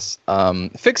mentioned this.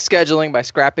 Fix scheduling by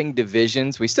scrapping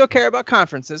divisions. We still care about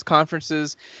conferences.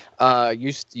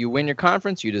 You win your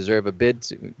conference, you deserve a bid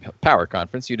to power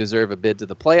conference. You deserve a bid to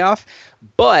the playoff.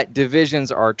 But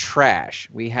divisions are trash.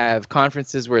 We have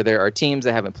conferences where there are teams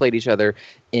that haven't played each other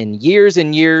in years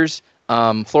and years.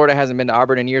 Florida hasn't been to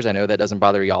Auburn in years. I know that doesn't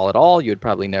bother y'all at all. You'd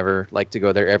probably never like to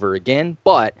go there ever again.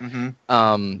 But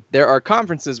there are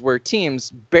conferences where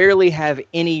teams barely have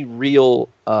any real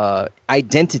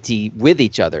identity with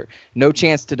each other. No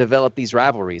chance to develop these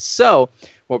rivalries. So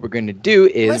what we're going to do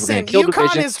is we're going to kill division.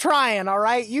 UConn is trying, all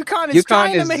right? UConn is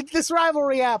trying to make this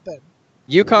rivalry happen.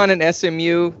 UConn and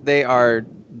SMU,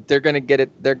 they're going to get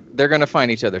it. They're going to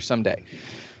find each other someday.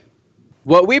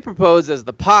 What we propose as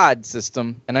the pod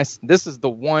system, and this is the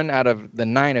one out of the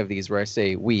 9 of these where I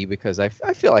say we, because I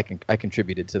feel like I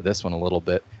contributed to this one a little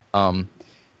bit.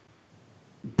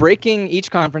 Breaking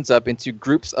each conference up into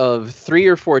groups of 3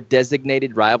 or 4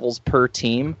 designated rivals per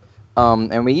team.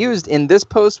 And we used, in this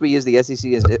post, we used the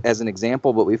SEC as an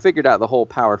example, but we figured out the whole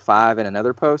Power 5 in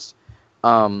another post.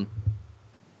 And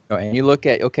you look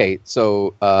at,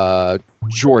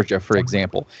 Georgia, for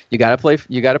example. You got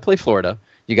to play Florida.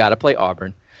 You got to play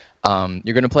Auburn.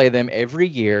 You're going to play them every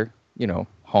year,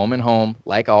 home and home,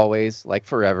 like always, like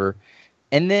forever.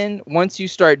 And then once you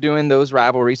start doing those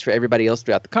rivalries for everybody else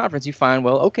throughout the conference, you find,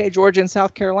 well, okay, Georgia and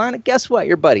South Carolina, guess what?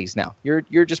 You're buddies now.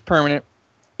 You're just permanent,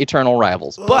 eternal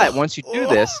rivals. But once you do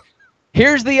this,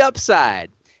 here's the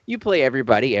upside. You play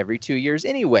everybody every 2 years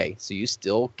anyway, so you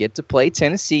still get to play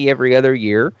Tennessee every other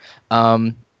year.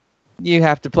 You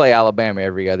have to play Alabama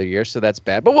every other year, so that's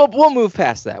bad. But we'll move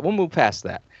past that.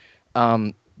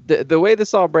 The way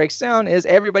this all breaks down is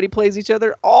everybody plays each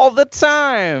other all the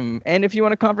time. And if you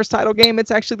want a conference title game, it's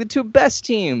actually the 2 best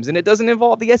teams, and it doesn't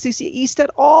involve the SEC East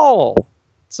at all.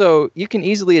 So you can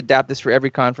easily adapt this for every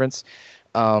conference.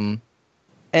 And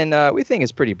we think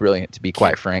it's pretty brilliant, to be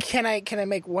quite frank. Can I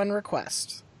make one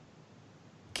request?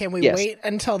 Can we wait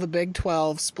until the Big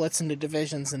 12 splits into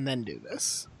divisions and then do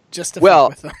this? Just to fuck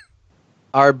with them.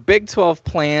 Our Big 12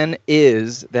 plan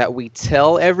is that we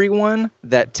tell everyone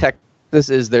that Texas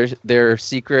is their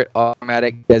secret,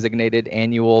 automatic, designated,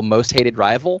 annual, most hated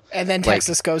rival. And then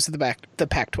Texas goes to the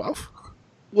Pac-12.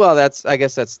 Well, I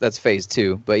guess that's phase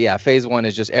 2. But yeah, phase 1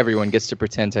 is just everyone gets to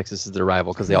pretend Texas is their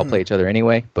rival because they all play each other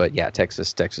anyway. But yeah,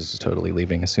 Texas is totally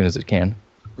leaving as soon as it can.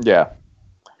 Yeah.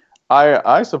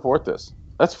 I support this.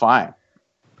 That's fine.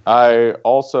 I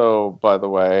also, by the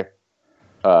way,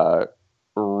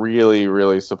 really,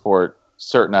 really support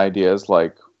certain ideas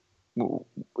like,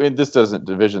 this isn't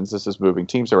divisions, this is moving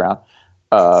teams around.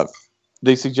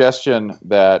 The suggestion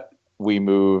that we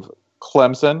move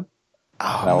Clemson.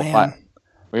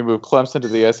 We move Clemson to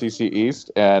the SEC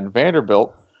East and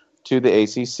Vanderbilt to the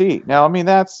ACC. Now, I mean,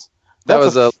 that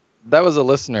was a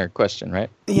listener question,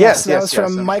 right? Yes, that was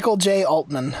from Michael J.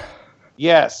 Altman.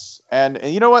 Yes, and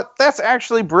you know what? That's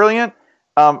actually brilliant,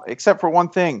 except for one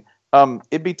thing.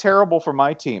 It'd be terrible for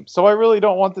my team, so I really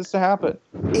don't want this to happen.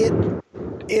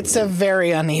 It's a very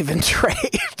uneven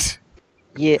trade.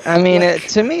 Yeah, I mean,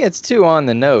 to me, it's too on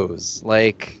the nose.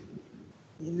 Like,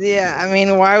 yeah, I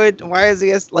mean, why is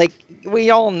he like?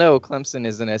 We all know Clemson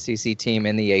is an SEC team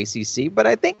in the ACC, but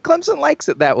I think Clemson likes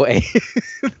it that way.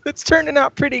 It's turning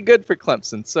out pretty good for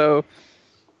Clemson. So,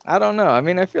 I don't know. I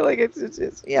mean, I feel like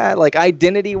it's yeah, like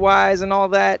identity wise and all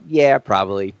that. Yeah,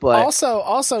 probably. But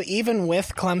also, even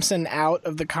with Clemson out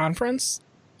of the conference,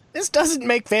 this doesn't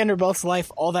make Vanderbilt's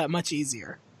life all that much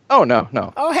easier. Oh no.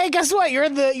 Oh hey, guess what? You're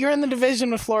in the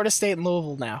division with Florida State and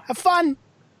Louisville now. Have fun.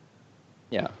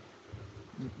 Yeah.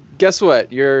 Guess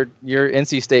what? You're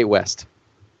NC State West.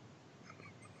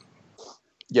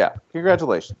 Yeah,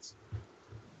 congratulations.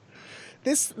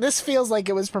 This feels like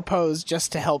it was proposed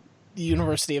just to help the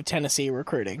University of Tennessee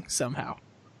recruiting somehow.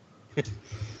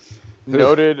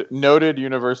 Noted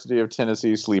University of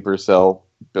Tennessee sleeper cell,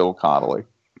 Bill Connelly.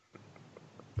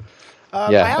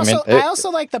 Yeah, I also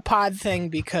like the pod thing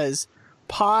because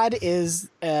pod is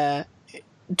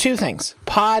two things.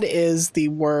 Pod is the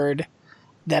word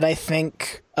that I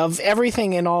think of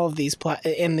everything in all of these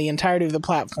in the entirety of the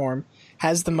platform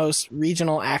has the most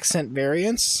regional accent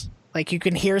variance. Like you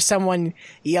can hear someone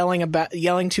yelling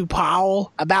to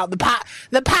Powell about the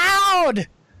pound,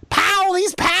 Powell,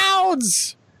 these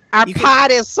pounds. Our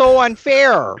pod is so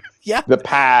unfair. Yep. The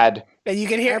pad. And you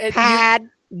can hear our pod.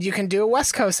 You can do a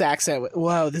West Coast accent.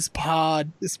 Whoa, this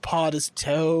pod is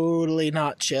totally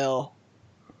not chill.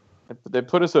 They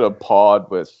put us at a pod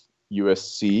with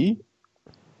USC,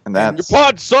 and that's your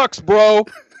pod sucks, bro.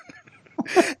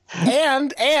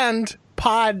 and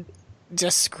pod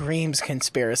just screams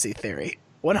conspiracy theory.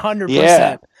 100%.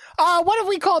 Yeah. What if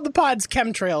we called the pods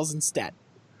chemtrails instead?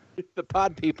 The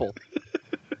pod people.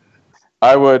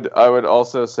 I would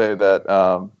also say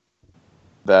that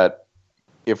that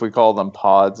if we call them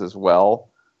pods as well,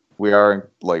 we are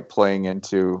like playing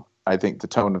into, I think, the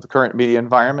tone of the current media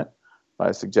environment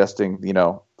by suggesting,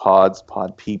 pods,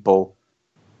 pod people,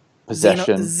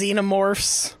 possession,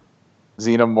 xenomorphs.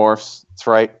 That's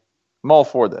right. I'm all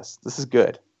for this. This is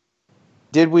good.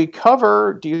 Do you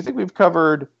think we've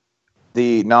covered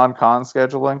the non-con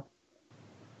scheduling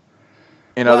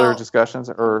in other discussions,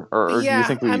 or yeah, do you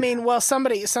think we? I mean, well,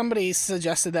 somebody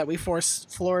suggested that we force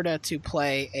Florida to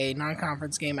play a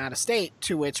non-conference game out of state.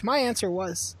 To which my answer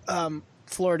was,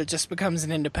 Florida just becomes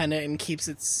an independent and keeps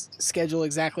its schedule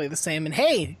exactly the same. And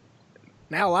hey,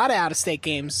 now a lot of out-of-state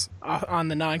games on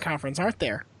the non-conference aren't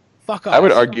there. Fuck off. I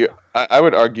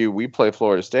would argue we play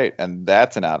Florida State, and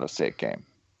that's an out-of-state game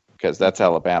because that's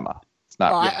Alabama. It's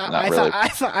not. Really.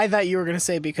 I thought you were going to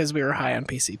say because we were high on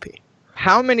PCP.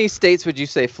 How many states would you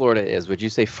say Florida is? Would you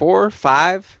say 4,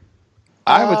 5?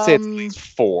 I would say at least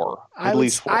 4. I would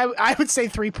say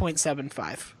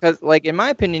 3.75. Because, like, in my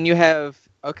opinion, you have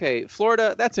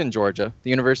Florida. That's in Georgia. The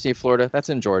University of Florida. That's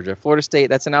in Georgia. Florida State.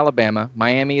 That's in Alabama.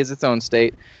 Miami is its own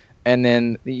state, and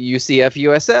then the UCF,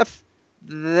 USF.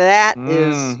 That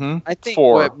is, I think,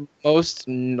 4. what most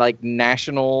like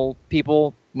national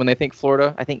people when they think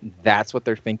Florida. I think that's what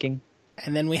they're thinking.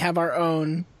 And then we have our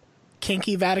own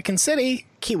kinky Vatican City,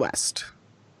 Key West.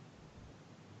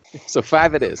 So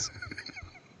 5 it is.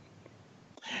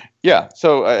 Yeah,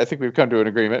 so I think we've come to an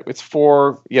agreement. It's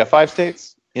 5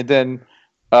 states, and then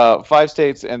 5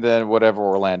 states, and then whatever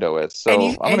Orlando is. So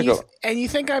I'm gonna go. And you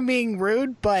think I'm being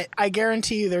rude, but I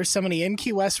guarantee you, there's somebody in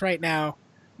Key West right now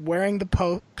wearing the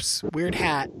Pope's weird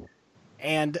hat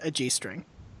and a G-string.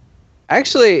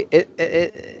 Actually,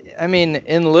 I mean,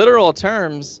 in literal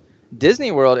terms,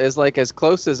 Disney World is like as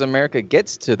close as America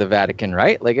gets to the Vatican,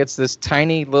 right? Like it's this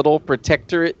tiny little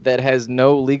protectorate that has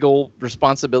no legal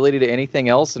responsibility to anything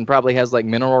else and probably has like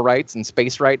mineral rights and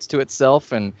space rights to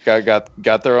itself and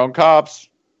got their own cops,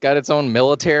 got its own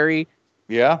military.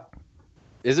 Yeah.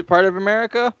 Is it part of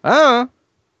America? I'm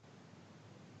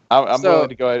willing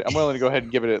to go ahead. I'm willing to go ahead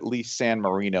and give it at least San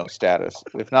Marino status.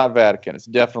 If not Vatican, it's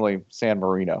definitely San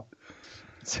Marino.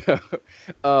 So,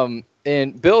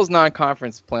 in Bill's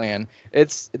non-conference plan,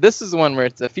 this is one where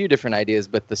it's a few different ideas,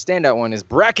 but the standout one is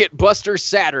Bracket Buster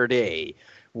Saturday,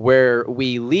 where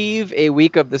we leave a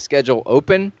week of the schedule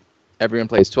open. Everyone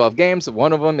plays 12 games.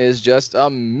 One of them is just a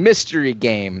mystery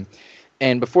game.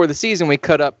 And before the season, we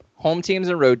cut up home teams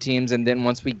and road teams, and then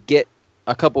once we get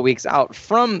a couple weeks out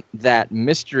from that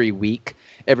mystery week,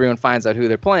 everyone finds out who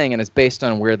they're playing, and it's based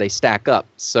on where they stack up.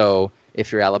 So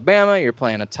if you're Alabama, you're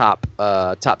playing a top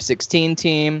 16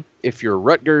 team. If you're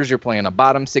Rutgers, you're playing a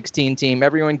bottom 16 team.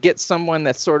 Everyone gets someone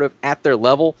that's sort of at their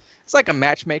level. It's like a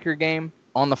matchmaker game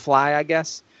on the fly, I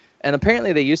guess. And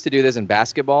apparently they used to do this in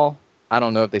basketball. I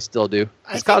don't know if they still do.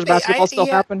 Does college basketball still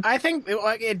happen? I think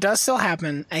it does still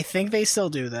happen. I think they still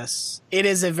do this. It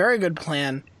is a very good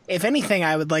plan. If anything,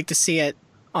 I would like to see it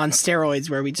on steroids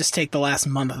where we just take the last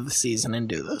month of the season and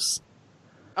do this.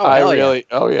 I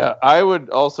would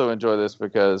also enjoy this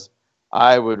because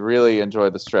I would really enjoy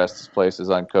the stress this places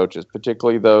on coaches,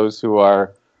 particularly those who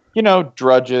are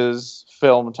drudges,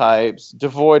 film types,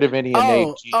 devoid of any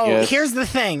innate genius. Here's the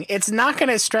thing. It's not going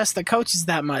to stress the coaches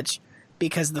that much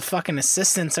because the fucking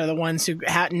assistants are the ones who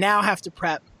now have to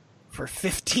prep for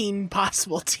 15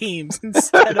 possible teams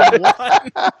instead of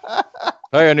one.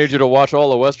 Hey, I need you to watch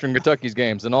all of Western Kentucky's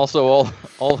games and also all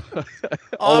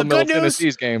of Middle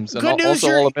Tennessee's games and also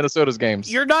all of Minnesota's games.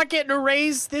 You're not getting a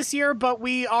raise this year, but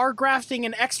we are grafting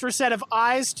an extra set of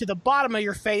eyes to the bottom of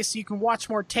your face so you can watch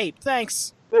more tape.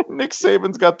 Thanks. Nick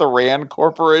Saban's got the Rand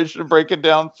Corporation breaking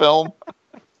down film.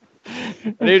 I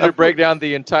need you to break down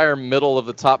the entire middle of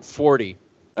the top 40.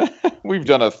 We've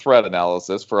done a threat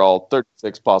analysis for all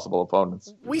 36 possible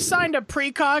opponents. We signed a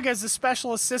precog as a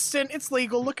special assistant. It's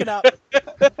legal. Look it up.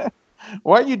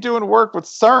 Why are you doing work with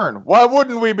CERN? Why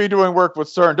wouldn't we be doing work with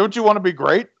CERN? Don't you want to be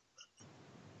great?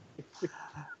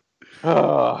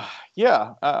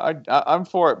 Yeah, I'm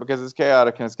for it because it's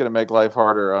chaotic and it's going to make life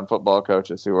harder on football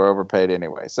coaches who are overpaid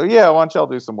anyway. So yeah, why don't y'all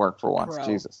do some work for once?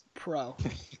 Jesus. Pro.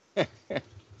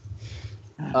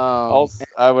 Also,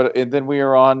 and then we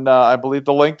are on, I believe,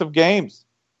 the length of games.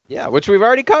 Yeah, which we've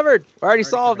already covered. We already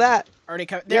solved that. Already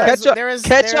covered. Catch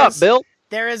up, Bill.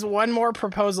 There is one more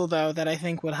proposal though that I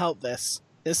think would help this.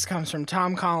 This comes from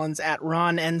Tom Collins at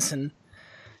Ron Ensign.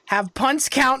 Have punts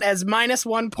count as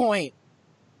 -1 point.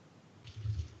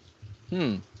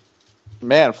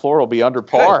 Man, Florida will be under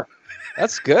par.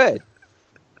 That's good.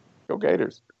 Go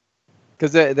Gators.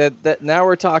 Because that now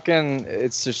we're talking.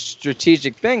 It's a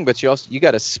strategic thing, but you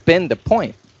got to spend a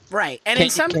point. Right, and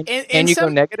can you go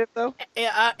negative though?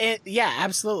 Yeah,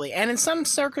 absolutely. And in some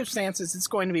circumstances, it's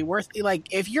going to be worth. Like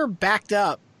if you're backed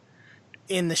up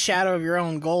in the shadow of your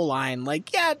own goal line,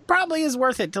 it probably is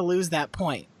worth it to lose that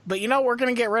point. But we're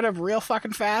going to get rid of real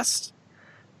fucking fast.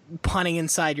 Punting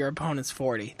inside your opponent's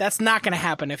 40. That's not going to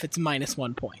happen if it's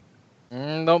 -1 point.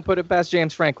 Don't put it past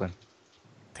James Franklin.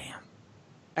 Damn.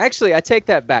 Actually, I take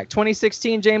that back.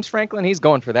 2016 James Franklin, he's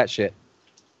going for that shit.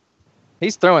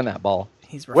 He's throwing that ball.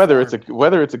 He's whether it's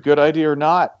a good idea or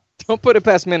not. Don't put it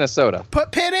past Minnesota.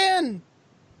 Put Pitt in.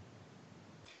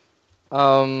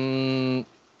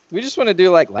 We just want to do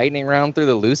lightning round through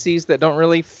the Lucy's that don't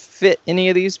really fit any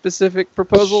of these specific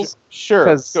proposals. Sure.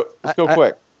 Let's go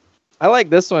quick. I like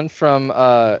this one from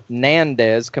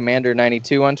Nandez,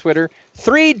 Commander92 on Twitter.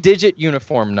 3-digit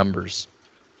uniform numbers.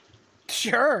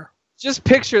 Sure. Just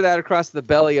picture that across the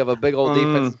belly of a big old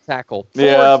defensive tackle.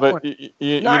 Yeah, but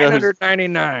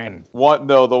 999.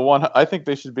 I think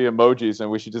they should be emojis,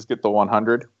 and we should just get the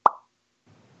 100.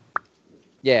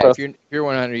 Yeah, if you're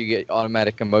 100, you get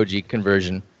automatic emoji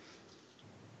conversion.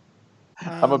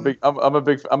 I'm a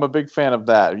big fan of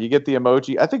that. You get the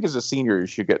emoji. I think as a senior, you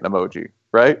should get an emoji,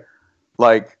 right?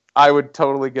 I would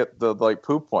totally get the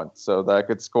poop one so that I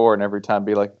could score and every time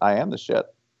be like, I am the shit.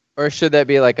 Or should that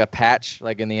be like a patch?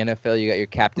 Like in the NFL, you got your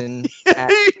captain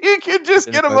patch. You can just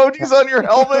get emojis on your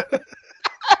helmet.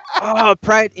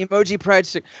 Emoji pride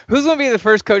stick. Who's going to be the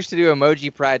first coach to do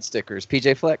emoji pride stickers?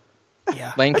 PJ Fleck?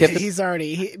 Yeah. Lane Kiffin?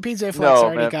 PJ Fleck's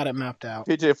already got it mapped out.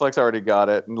 PJ Fleck's already got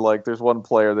it. And there's one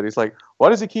player that he's like, why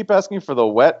does he keep asking for the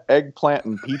wet eggplant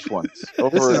and peach ones?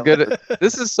 This is good.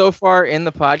 This is so far in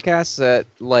the podcast that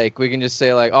we can just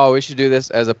say we should do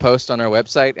this as a post on our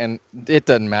website, and it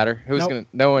doesn't matter.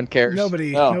 No one cares.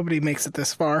 Nobody makes it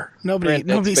this far.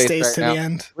 Nobody stays to the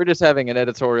end. We're just having an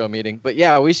editorial meeting. But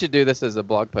yeah, we should do this as a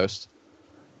blog post.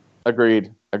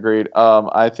 Agreed.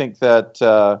 I think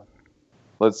that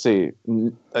let's see.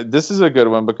 This is a good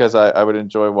one because I would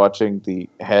enjoy watching the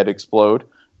head explode.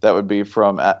 That would be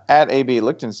from at AB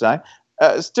Liechtenstein.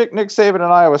 Stick Nick Saban in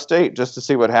Iowa State just to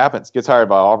see what happens. Gets hired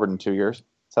by Auburn in 2 years.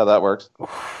 That's how that works.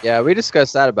 Yeah, we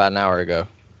discussed that about an hour ago.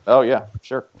 Oh, yeah,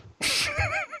 sure. It's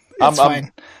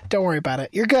fine. Don't worry about it.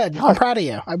 You're good. I'm proud of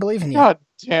you. I believe in you. God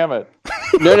damn it.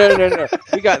 No.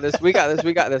 We got this.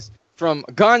 From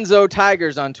Gonzo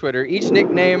Tigers on Twitter. Each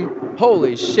nickname,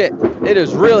 holy shit. It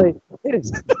is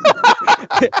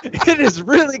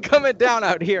really coming down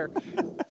out here.